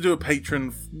to do a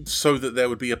Patreon so that there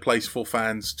would be a place for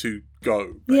fans to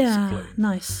go, basically. Yeah,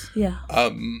 nice. Yeah.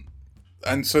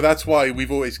 And so that's why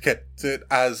we've always kept it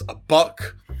as a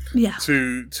buck. Yeah.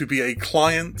 To be a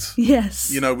client.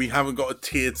 Yes. We haven't got a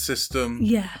tiered system.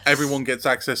 Yes. Everyone gets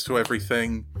access to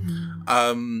everything.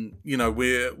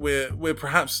 We're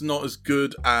perhaps not as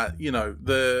good at,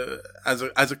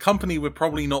 as a company, we're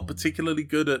probably not particularly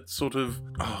good at sort of,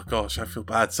 oh gosh, I feel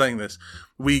bad saying this.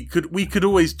 We could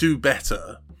always do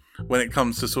better. when it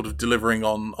comes to sort of delivering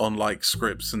on like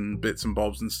scripts and bits and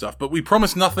bobs and stuff. But we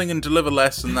promise nothing and deliver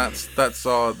less, and that's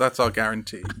our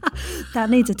guarantee. That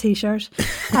needs a t-shirt.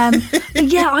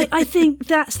 I think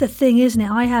that's the thing, isn't it?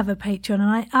 I have a Patreon, and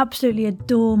I absolutely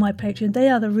adore my Patreon. They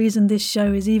are the reason this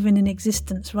show is even in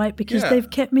existence, right? Because they've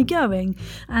kept me going.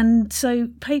 And so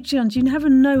Patreons, you never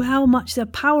know how much the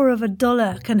power of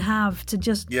 $1 can have to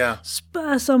just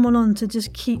spur someone on to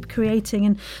just keep creating.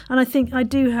 And I think I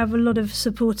do have a lot of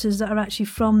supporters that are actually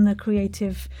from the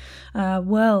creative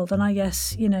world, and I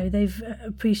guess, you know, they've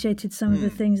appreciated some of the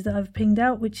things that I've pinged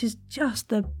out, which is just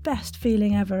the best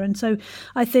feeling ever. And so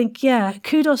I think,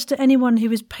 kudos to anyone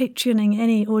who is Patreoning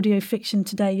any audio fiction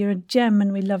today. You're a gem,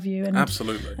 and we love you. And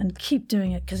absolutely, and keep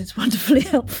doing it, because it's wonderfully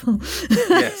helpful.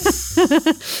 Yes.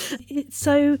 It's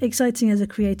so exciting as a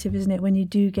creative, isn't it, when you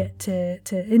do get to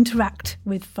interact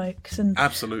with folks. And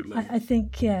absolutely, I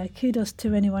think kudos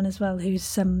to anyone as well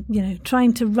who's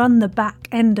trying to run the back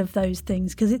end of those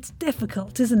things, because it's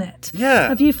difficult, isn't it? Yeah.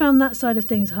 Have you found that side of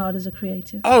things hard as a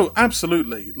creative? Oh,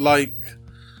 absolutely. Like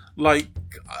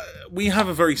we have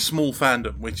a very small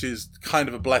fandom, which is kind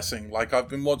of a blessing. Like, I've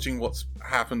been watching what's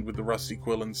happened with the Rusty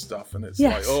Quill and stuff, and it's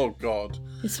like, oh god,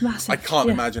 it's massive. I can't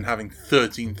imagine having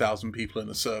 13,000 people in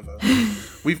a server.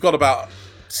 We've got about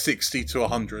 60 to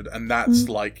 100, and that's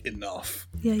like enough.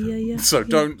 Yeah. So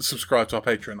don't subscribe to our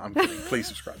Patreon. I'm kidding. Please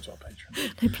subscribe to our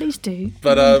Patreon. No, please do.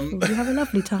 But you have a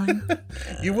lovely time.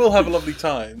 You will have a lovely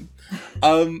time.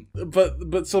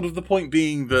 But sort of the point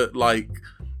being that, like,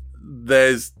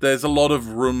 there's a lot of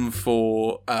room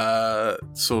for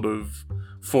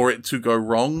for it to go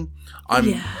wrong.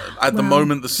 At the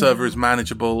moment the server is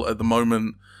manageable. At the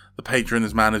moment the Patreon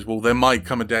is manageable. There might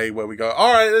come a day where we go,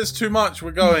 all right, there's too much,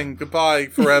 we're going, goodbye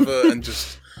forever, and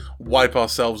just wipe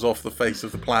ourselves off the face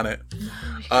of the planet.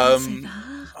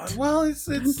 Well, it's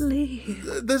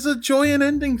there's a joy in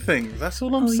ending things. That's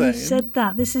all I'm saying. You said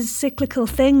that. This is a cyclical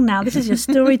thing now. This is your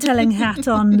storytelling hat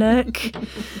on, look.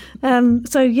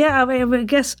 I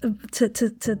guess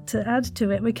to add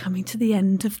to it, we're coming to the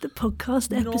end of the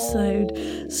podcast episode.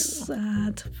 No.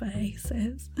 Sad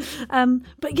faces.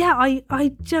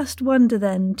 I just wonder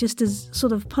then, just as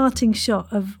sort of parting shot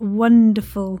of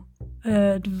wonderful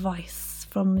advice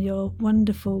from your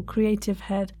wonderful creative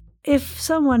head, if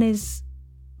someone is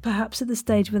perhaps at the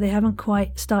stage where they haven't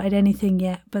quite started anything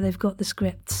yet, but they've got the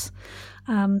scripts,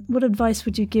 what advice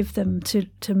would you give them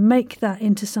to make that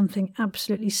into something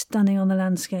absolutely stunning on the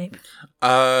landscape?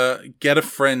 Get a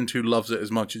friend who loves it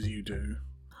as much as you do.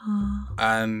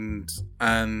 And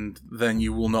then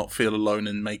you will not feel alone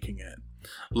in making it.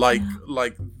 Like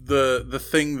the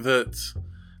thing that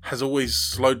has always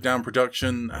slowed down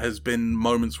production has been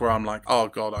moments where I'm like, oh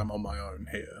god, I'm on my own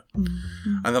here.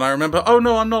 Mm-hmm. And then I remember, oh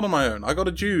no, I'm not on my own. I got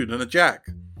a Jude and a Jack.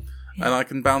 Yeah. And I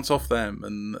can bounce off them,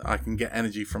 and I can get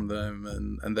energy from them,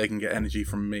 and they can get energy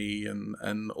from me,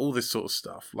 and all this sort of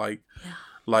stuff. Like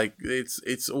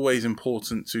it's always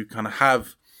important to kind of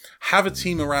have a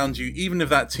team around you, even if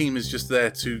that team is just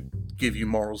there to give you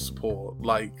moral support.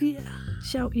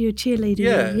 Shout you a cheerleader.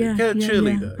 Get a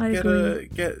cheerleader. I agree.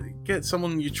 Get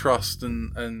someone you trust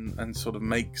and sort of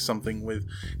make something with,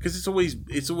 because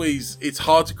it's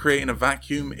hard to create in a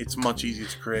vacuum. It's much easier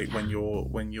to create when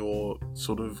you're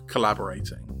sort of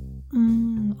collaborating.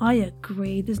 I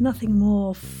agree. There's nothing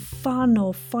more fun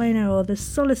or finer, or the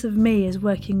solace of me is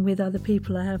working with other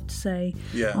people, I have to say,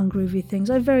 on Groovy Things.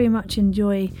 I very much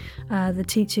enjoy the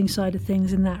teaching side of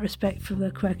things in that respect for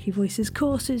the Quirky Voices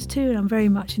courses too, and I'm very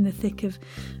much in the thick of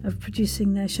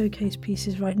producing their showcase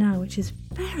pieces right now, which is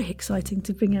very exciting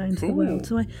to bring out into the world.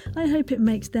 So I hope it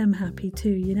makes them happy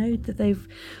too, you know, that they've,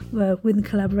 with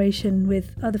collaboration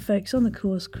with other folks on the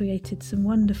course, created some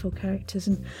wonderful characters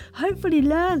and hopefully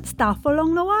learned stuff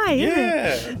along the way.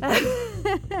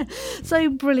 So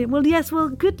brilliant. Well,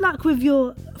 good luck with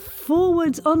your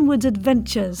onwards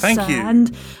adventures. Thank you.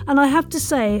 And I have to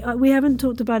say, we haven't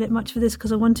talked about it much for this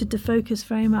because I wanted to focus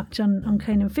very much on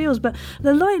Cane and Fields, but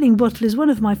the Lightning Bottle is one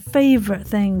of my favourite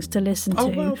things to listen to. Oh,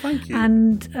 well, thank you. And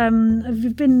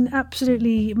I've been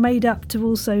absolutely made up to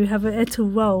also have a little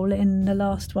role in the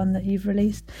last one that you've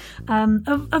released,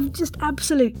 of just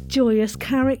absolute joyous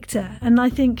character. And I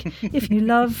think if you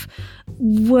love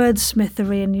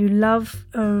wordsmithery and you love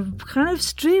a kind of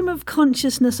stream of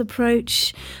consciousness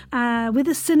approach with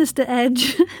a sinister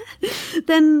edge,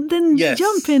 then yes,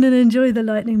 jump in and enjoy the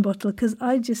Lightning Bottle, because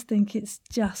I just think it's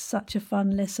just such a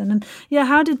fun listen. And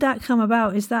how did that come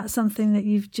about? Is that something that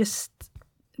you've just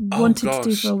wanted to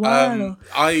do for a while?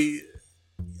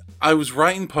 I was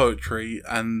writing poetry,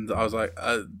 and I was like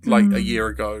a year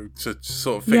ago to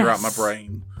sort of figure out my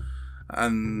brain,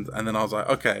 and then I was like,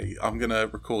 okay, I'm gonna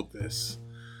record this.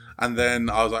 And then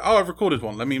I was like, oh, I've recorded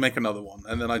one. Let me make another one.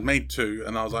 And then I'd made 2.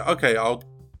 And I was like, okay, I'll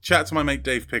chat to my mate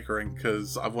Dave Pickering,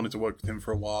 because I've wanted to work with him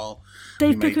for a while.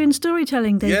 Dave Pickering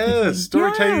storytelling. Pickering.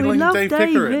 Storytelling we love Dave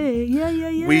Pickering.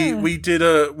 Yeah. We did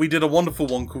a wonderful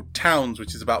one called Towns,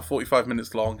 which is about 45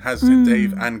 minutes long, has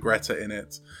Dave and Greta in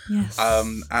it. Yes.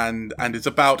 And it's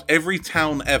about every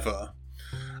town ever.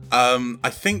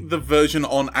 I think the version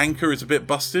on Anchor is a bit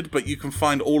busted, but you can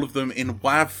find all of them in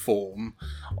WAV form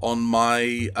on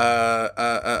my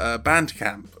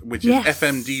Bandcamp, which is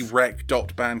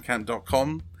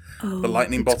fmdrec.bandcamp.com. The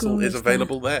Lightning Bottle is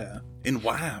available there in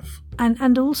WAV.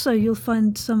 And also you'll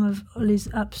find some of Ollie's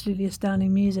absolutely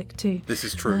astounding music too. This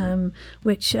is true.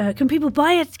 Which can people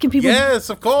buy it? Can people Yes,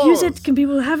 of course. use it? Can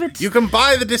people have it? You can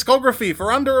buy the discography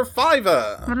for under a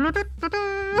 $5.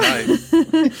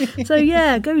 Nice. So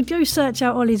yeah, go search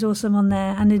out Ollie's Awesome on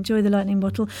there and enjoy the Lightning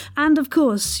Bottle. And of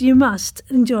course, you must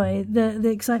enjoy the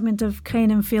excitement of Cane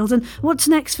and Fields. And what's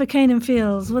next for Cane and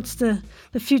Fields? What's the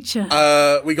future?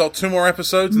 We got 2 more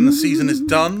episodes and the season is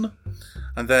done.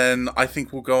 And then I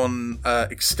think we'll go on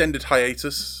extended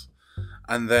hiatus.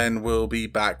 And then we'll be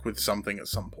back with something at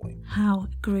some point. How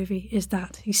groovy is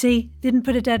that? You see, didn't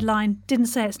put a deadline, didn't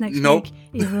say it's next Nope. week.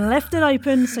 He's left it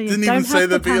open so you Didn't don't even say have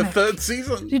to there'd be a panic. 3rd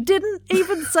season. You didn't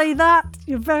even say that.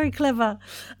 You're very clever.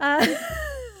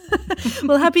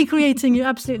 Well, happy creating you,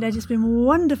 absolute legend. It's been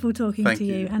wonderful talking Thank to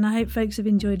you, you. and I hope folks have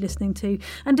enjoyed listening too.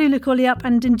 And do look Ollie up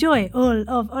and enjoy all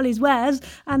of Ollie's wares.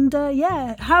 And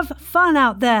have fun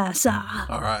out there, sir.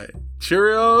 All right.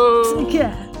 Cheerio. Take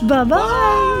care.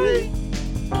 Bye-bye.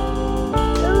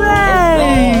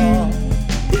 Hooray!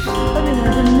 I mean, that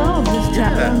was a marvellous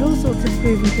chat around all sorts of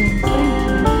groovy things. Thank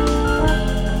you.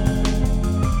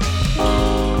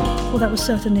 Well, that was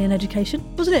certainly an education,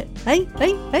 wasn't it? Hey,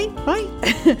 right?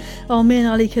 Oh, me and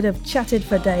Ollie could have chatted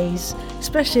for days,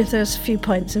 especially if there's a few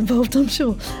pints involved, I'm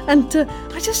sure. And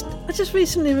I just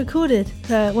recently recorded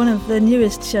one of the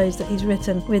newest shows that he's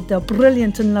written with the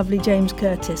brilliant and lovely James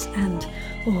Curtis, and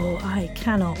I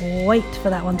cannot wait for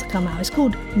that one to come out. It's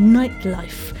called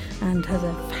Nightlife and has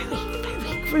a very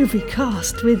groovy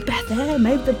cast with Beth Eyre,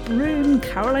 Maeve the Broom,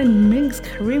 Caroline Minks,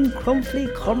 Kareem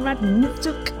Cromfley, Conrad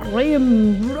Nitzuk,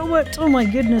 Graham Robert, oh my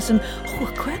goodness, and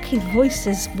quirky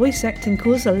voice acting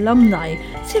course alumni,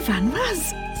 Sivan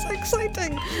Raz. So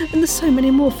exciting, and there's so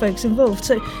many more folks involved,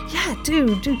 so yeah,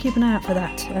 do keep an eye out for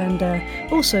that. And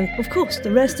also, of course,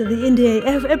 the rest of the Indie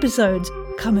AF episodes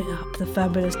coming up, the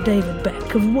fabulous David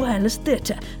Beck of Wireless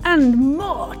Theatre, and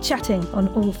more chatting on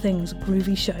all things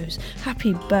groovy shows.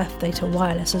 Happy birthday to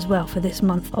Wireless as well for this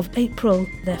month of April.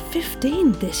 They're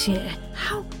 15 this year.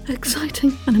 How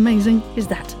exciting and amazing is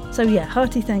that? So yeah,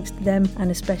 hearty thanks to them,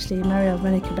 and especially Marielle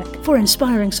Rennie-Quebec for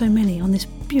inspiring so many on this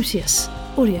beauteous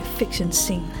audio fiction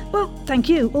scene. Well, thank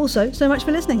you also so much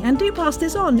for listening, and do pass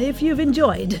this on if you've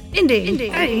enjoyed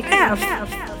Indie AF.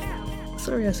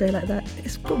 Sorry I say it like that.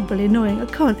 It's probably annoying. I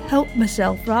can't help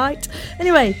myself, right?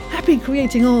 Anyway, happy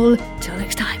creating all. Till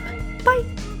next time. Bye.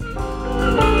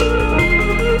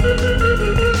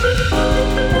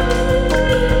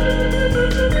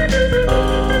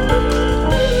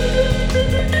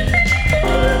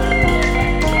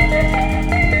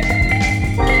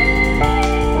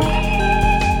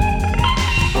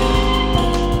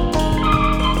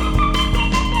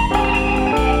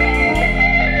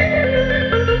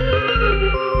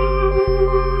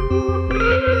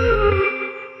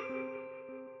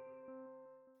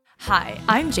 Hi,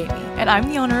 I'm Jamie, and I'm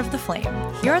the owner of The Flame.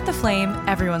 Here at The Flame,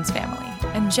 everyone's family.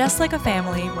 And just like a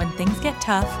family, when things get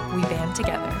tough, we band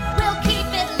together. We'll keep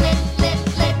it lit.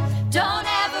 Don't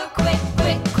ever quit.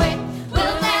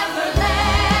 We'll never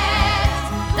let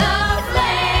the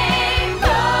flame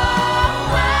go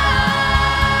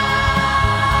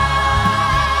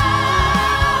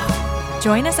out.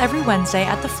 Join us every Wednesday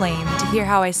at The Flame to hear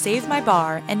how I save my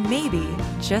bar and maybe,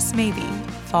 just maybe,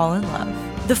 fall in love.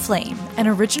 The Flame, an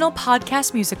original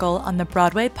podcast musical on the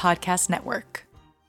Broadway Podcast Network.